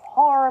from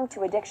self-harm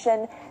to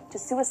addiction to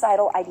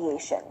suicidal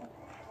ideation.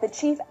 The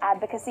chief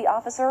advocacy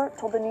officer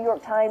told the New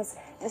York Times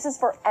this is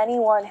for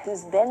anyone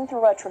who's been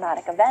through a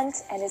traumatic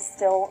event and is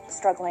still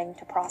struggling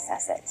to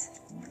process it.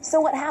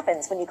 So what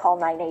happens when you call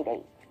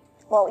 988?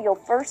 Well, you'll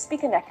first be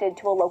connected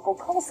to a local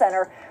call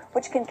center,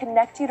 which can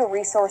connect you to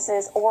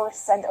resources or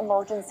send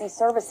emergency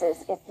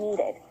services if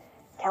needed.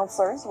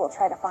 Counselors will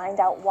try to find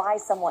out why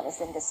someone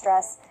is in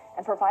distress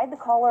and provide the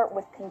caller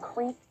with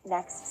concrete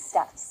next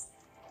steps.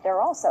 There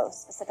are also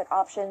specific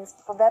options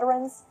for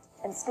veterans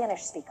and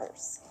Spanish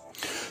speakers.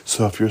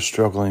 So if you're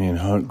struggling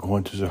and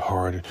going through the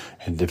hard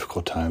and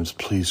difficult times,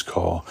 please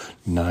call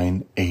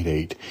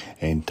 988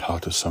 and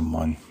talk to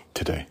someone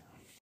today.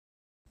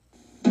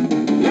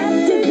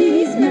 After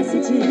these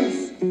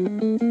messages,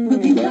 we'll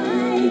be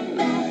right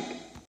back.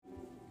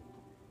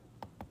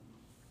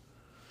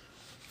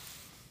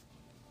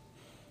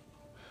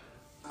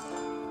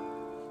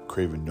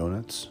 Craving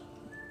donuts?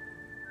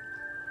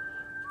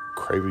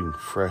 Craving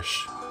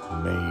fresh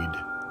made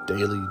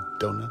daily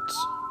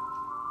donuts?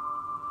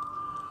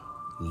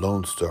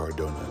 Lone Star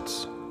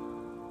Donuts.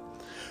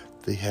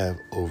 They have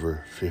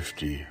over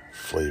 50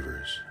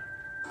 flavors.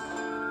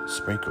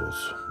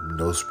 Sprinkles,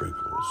 no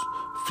sprinkles.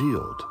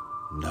 Filled,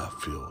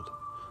 not filled.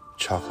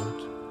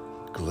 Chocolate,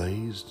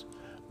 glazed,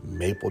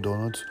 maple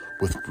donuts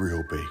with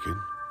real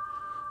bacon.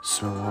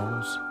 Cinnamon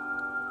rolls.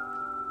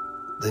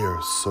 They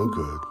are so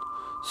good,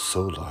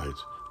 so light,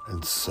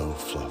 and so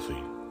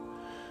fluffy.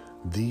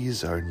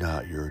 These are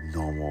not your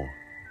normal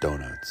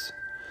donuts.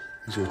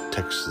 These are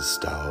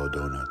Texas-style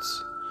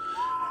donuts.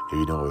 If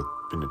you know what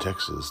been to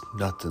Texas,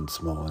 nothing's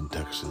small in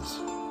Texas.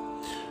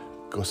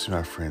 Go see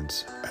my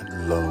friends at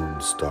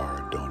Lone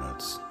Star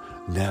Donuts,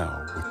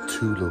 now with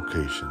 2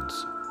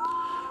 locations.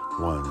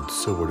 One in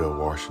Silverdale,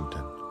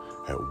 Washington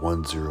at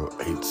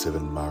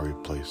 1087 Maury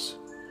Place.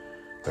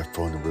 Their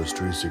phone number is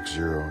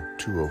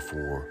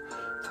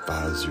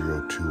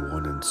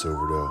 360-204-5021 in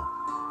Silverdale,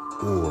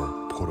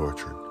 or Port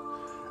Orchard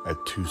at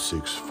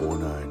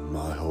 2649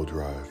 Mile Hill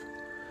Drive.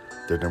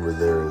 Their number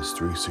there is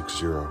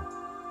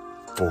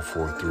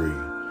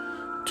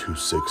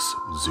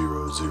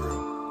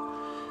 360-443-2600.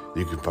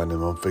 You can find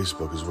them on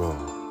Facebook as well.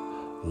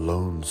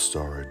 Lone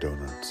Star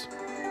Donuts.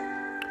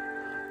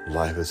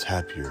 Life is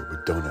happier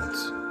with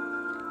donuts.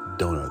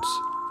 Donuts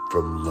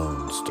from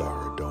Lone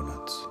Star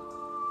Donuts.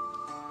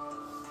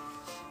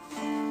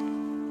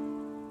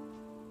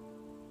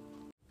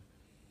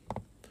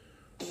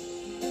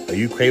 Are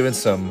you craving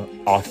some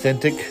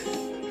authentic,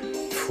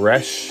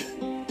 fresh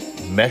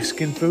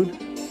Mexican food?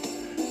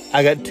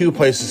 I got 2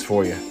 places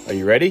for you. Are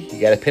you ready? You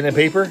got a pen and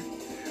paper?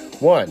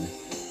 1,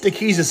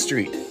 Tequiza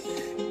Street.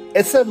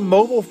 It's a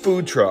mobile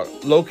food truck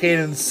located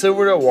in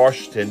Silverdale,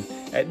 Washington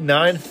at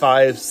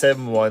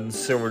 9571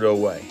 Silverdale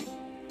Way.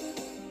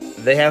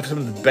 They have some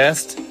of the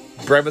best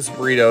breakfast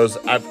burritos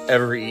I've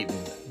ever eaten.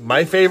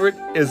 My favorite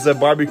is the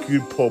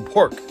barbecued pulled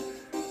pork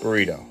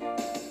burrito.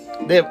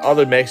 They have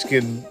other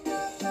Mexican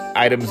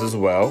items as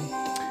well,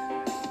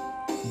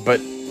 but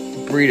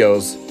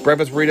breakfast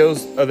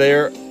burritos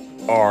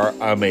are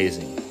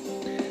amazing.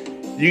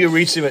 You can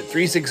reach them at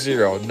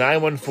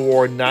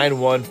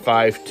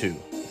 360-914-9152.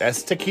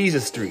 That's Tequiza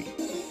Street.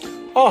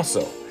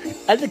 Also,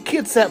 at the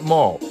Kitsap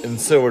Mall in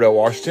Silverdale,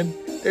 Washington,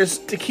 there's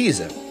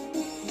Tequiza.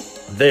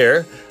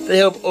 There, they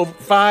have over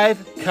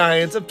 5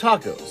 kinds of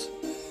tacos,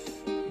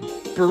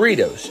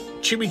 burritos,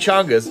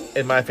 chimichangas,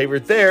 and my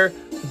favorite there,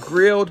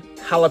 grilled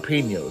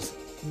jalapenos.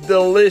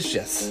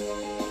 Delicious.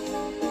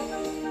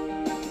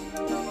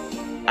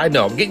 I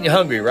know, I'm getting you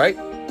hungry, right?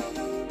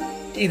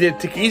 Either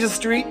Tequiza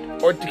Street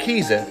or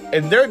Tequiza,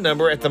 and their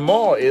number at the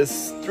mall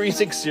is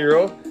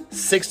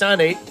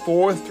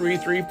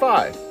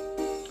 360-698-4335.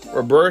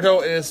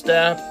 Roberto and his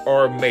staff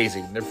are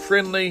amazing. They're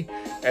friendly,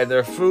 and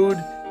their food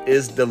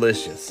is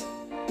delicious.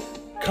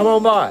 Come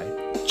on by,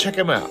 check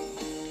them out.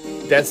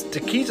 That's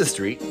Tequiza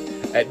Street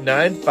at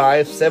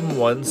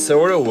 9571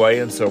 Silverdale Way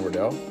in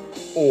Silverdale,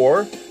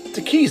 or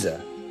Tequiza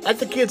at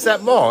the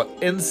Kitsap Mall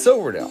in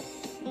Silverdale.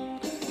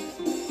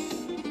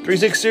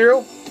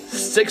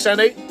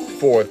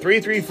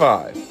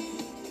 360-698-4335.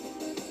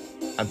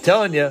 I'm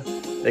telling you,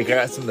 they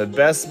got some of the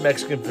best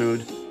Mexican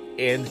food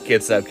in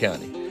Kitsap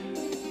County.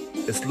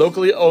 It's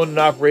locally owned and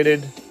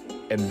operated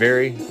and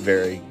very,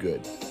 very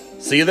good.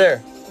 See you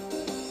there.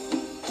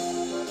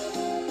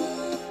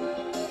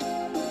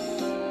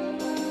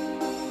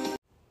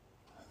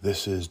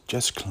 This is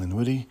Jessica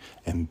Linwoody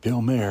and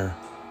Bill Mayer.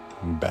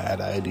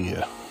 Bad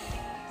idea.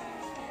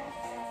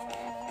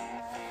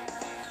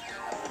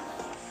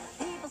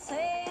 People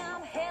say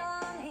I'm hell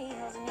on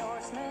heels and you're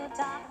a smooth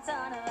talking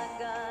son of a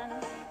gun.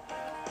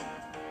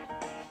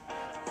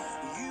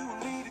 You and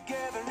me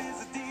together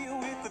is a deal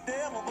with the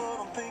devil, but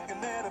I'm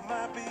thinking that it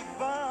might be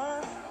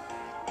fun.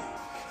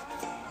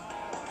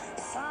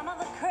 Some of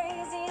the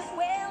craziest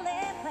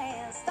well-laid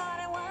plans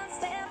started one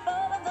step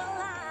over the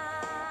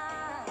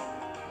line.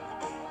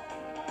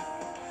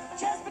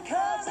 Just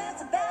because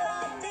it's a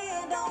bad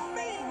idea don't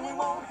mean we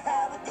won't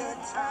have a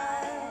good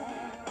time.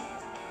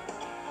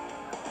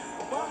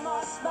 One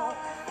more smoke,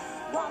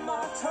 one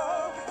more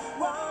talk,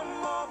 one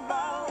more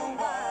bottle of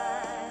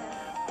wine.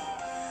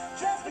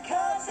 Just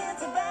because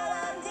it's a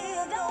bad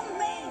idea don't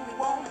mean we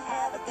won't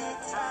have a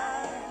good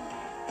time.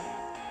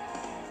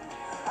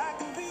 I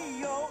can be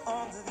your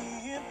under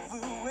the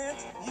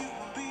influence, you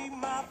can be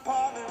my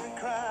partner in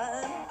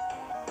crime.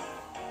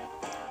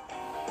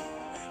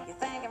 You're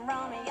thinking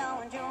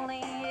Romeo and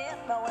Juliet,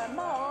 but we're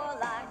more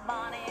like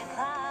Bonnie and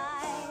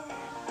Clyde.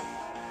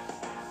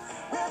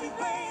 We'll be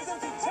blazing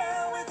through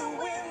town with the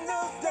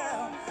windows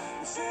down,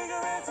 with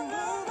cigarettes and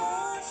blue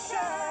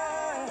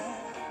moonshine.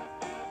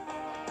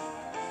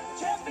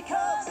 Just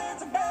because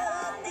it's a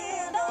bad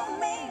idea don't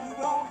mean we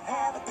won't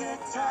have a good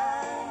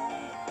time.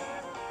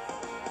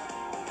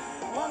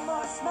 One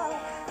more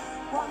smoke,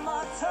 one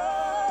more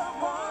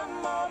talk, one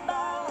more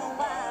bottle of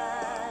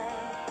wine.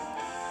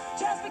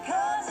 Just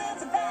because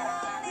it's a bad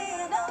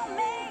idea don't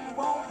mean we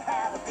won't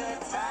have a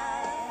good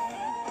time.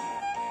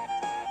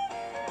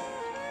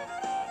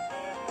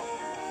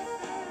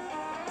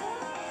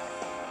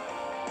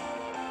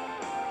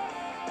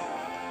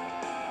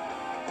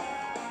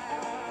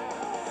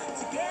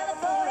 Together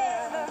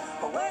forever,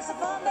 but worse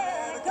for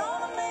better,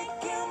 gonna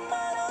make you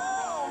mine,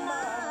 oh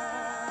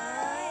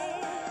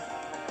mine.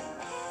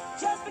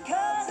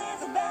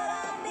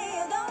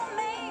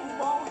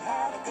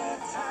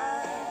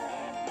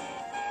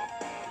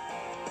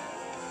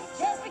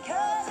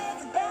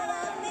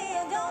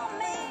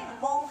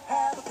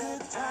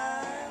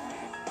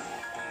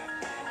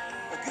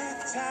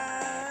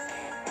 time.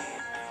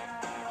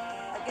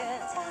 A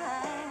good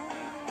time.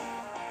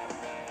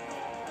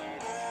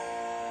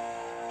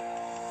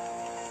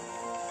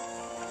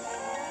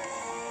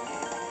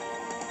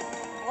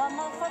 One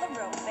more for the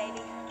road,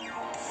 baby.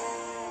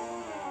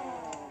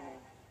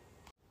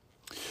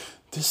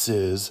 This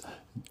is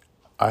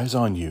Eyes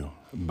on You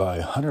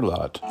by Hunter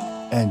Lott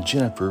and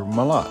Jennifer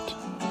Malott.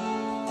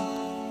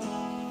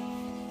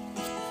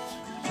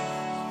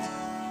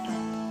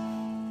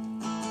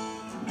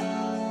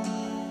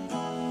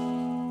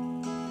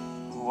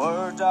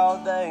 Worked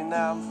all day,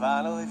 now I'm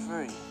finally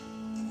free.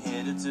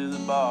 Headed to the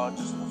bar,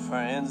 just my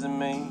friends and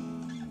me.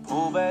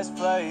 Pool-based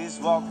place,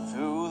 walking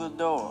through the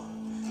door.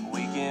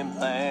 Weekend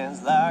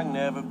plans like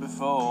never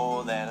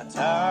before. Then I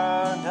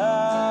turned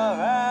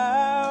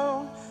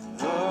around,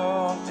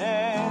 looked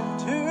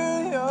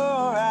into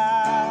your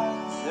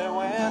eyes. There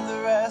went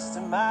the rest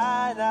of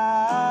my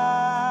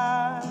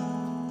night.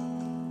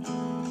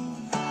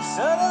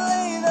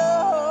 Suddenly the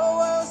whole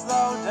world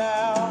slowed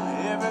down.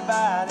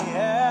 Everybody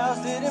else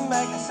didn't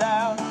make a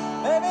sound.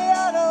 Maybe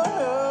I don't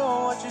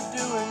know what you're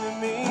doing to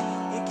me.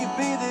 It could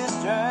be this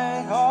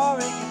drink or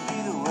it could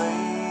be the way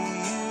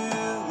you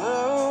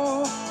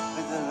glow,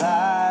 with the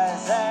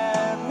lights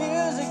and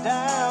music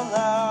down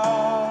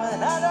low.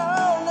 And I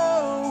don't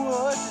know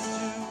what to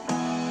do,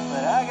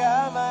 but I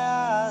got my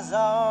eyes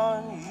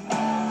on you.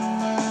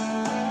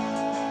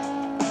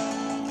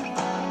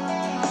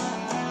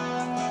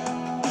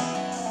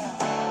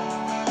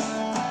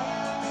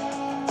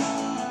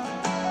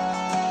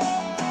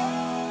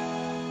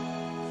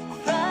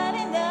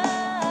 Friday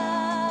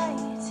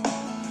night,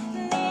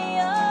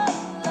 neon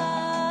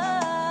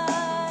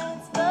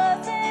lights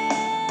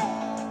buzzing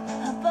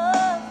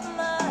above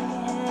my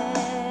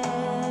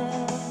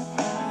head.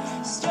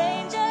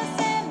 Strangers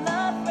and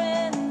my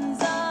friends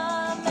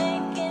are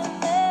making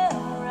their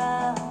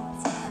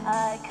rounds.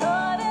 I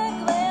caught a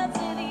glance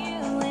at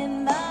you and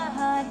my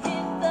heart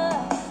hit the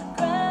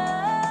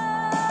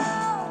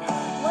ground.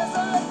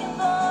 Wasn't looking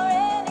for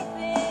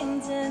anything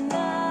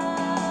tonight,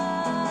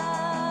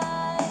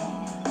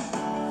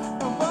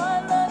 but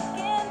one look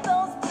in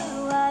those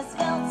blue eyes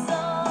felt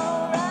so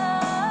right.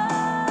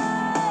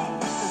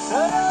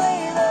 Suddenly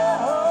the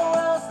whole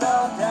world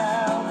slowed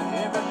down, and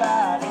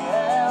everybody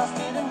else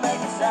didn't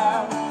make a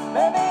sound.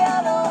 Maybe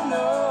I don't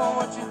know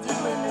what you're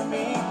doing to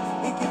me.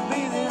 It could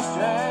be this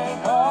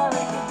drink or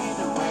it could be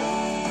the way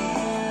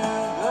you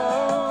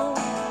glow,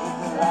 with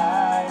the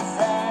lights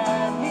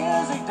and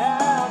music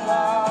down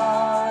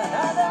low. And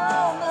I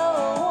don't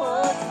know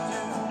what to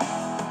do,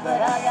 but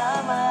I got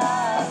my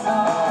eyes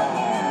on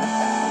you.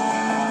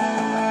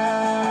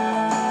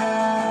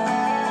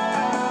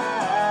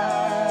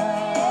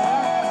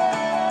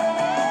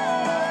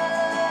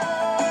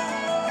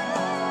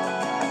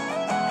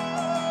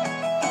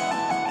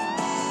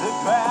 The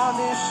ground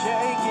is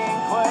shaking,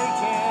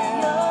 quaking.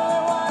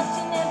 You're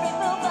watching every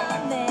move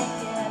I'm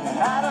making. And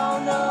I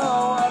don't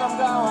know what I'm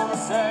gonna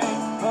say,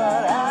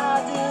 but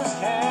I just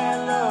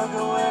can't look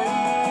away.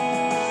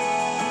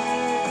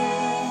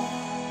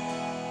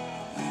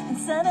 And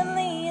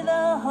suddenly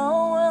the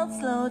whole world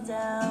slowed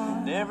down.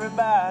 And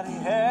everybody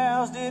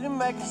else didn't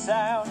make a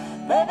sound.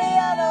 Maybe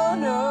I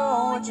don't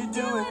know what you're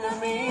doing to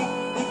me.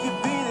 It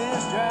could be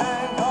this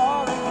drink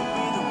or it could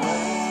be the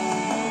way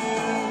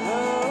you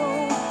go,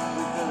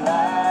 with the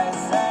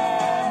lights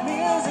and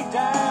music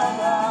down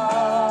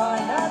low.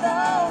 And I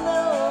don't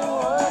know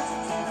what to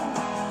do,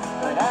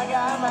 but I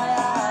got my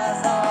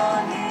eyes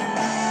on you.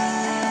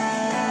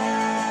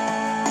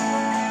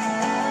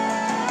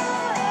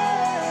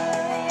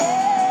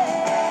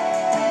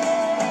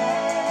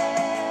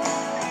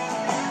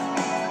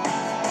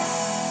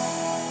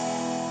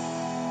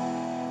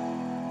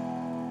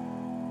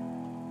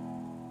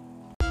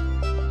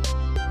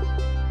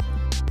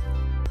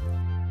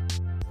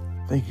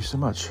 Thank you so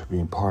much for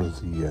being part of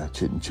the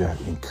Chit and Chat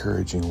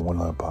Encouraging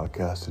One-on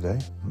podcast today.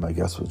 My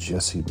guest was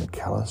Jesse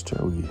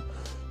McAllister. We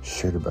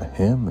shared about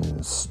him and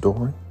his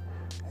story,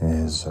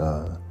 and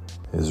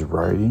his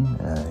writing.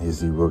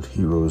 He wrote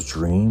Hero's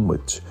Dream,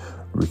 which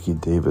Ricky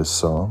Davis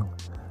song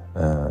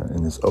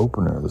in this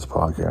opener of this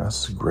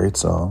podcast. A great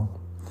song.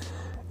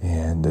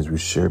 And as we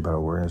shared about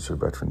awareness of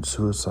veteran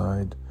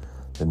suicide,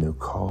 the new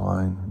call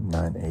line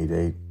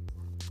 988,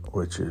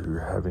 which if you're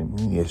having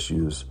any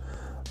issues,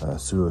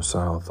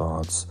 suicidal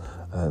thoughts,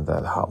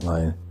 that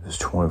hotline is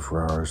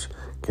 24 hours,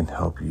 can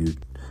help you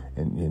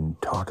and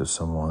talk to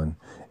someone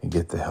and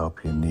get the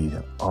help you need.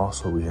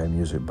 Also, we had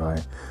music by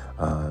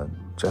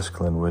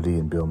Jessica Lynn Whitty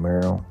and Bill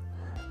Merrill,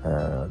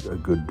 a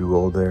good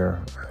duo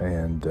there,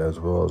 and as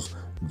well as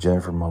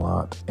Jennifer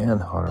Malott and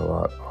Hunter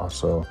Lott,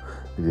 also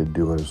they did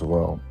do it as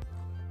well.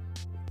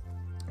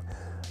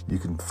 You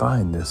can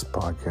find this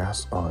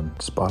podcast on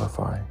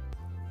Spotify,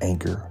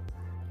 Anchor,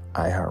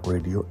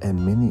 iHeartRadio,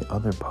 and many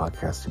other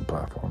podcasting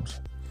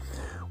platforms.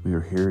 We are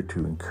here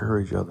to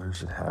encourage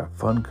others and have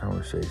fun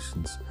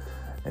conversations.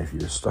 If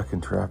you're stuck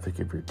in traffic,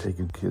 if you're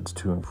taking kids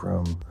to and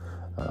from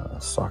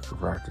soccer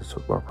practice,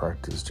 football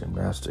practice,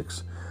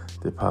 gymnastics,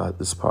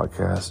 This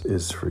podcast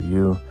is for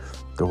you.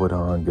 Throw it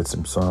on, get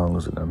some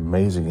songs, an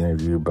amazing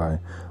interview by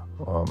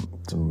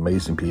some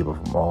amazing people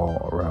from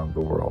all around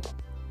the world.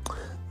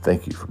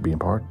 Thank you for being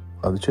part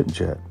of the Chit and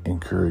Chat,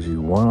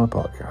 Encouraging One on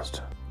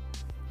podcast.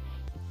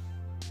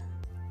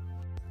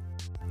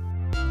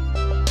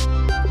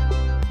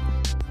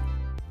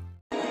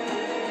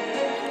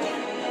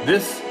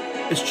 This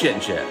is Chit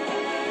and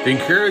Chat, the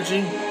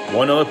Encouraging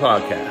One Another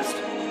podcast.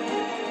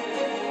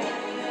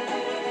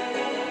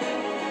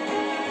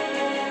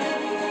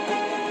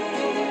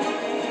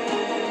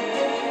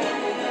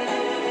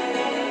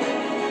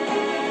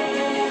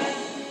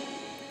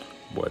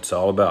 What it's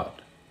all about,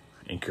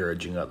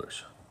 encouraging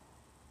others.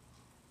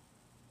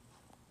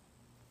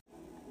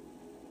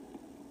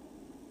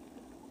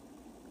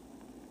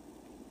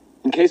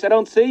 In case I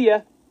don't see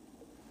you,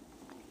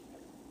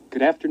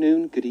 good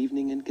afternoon, good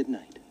evening, and good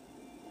night.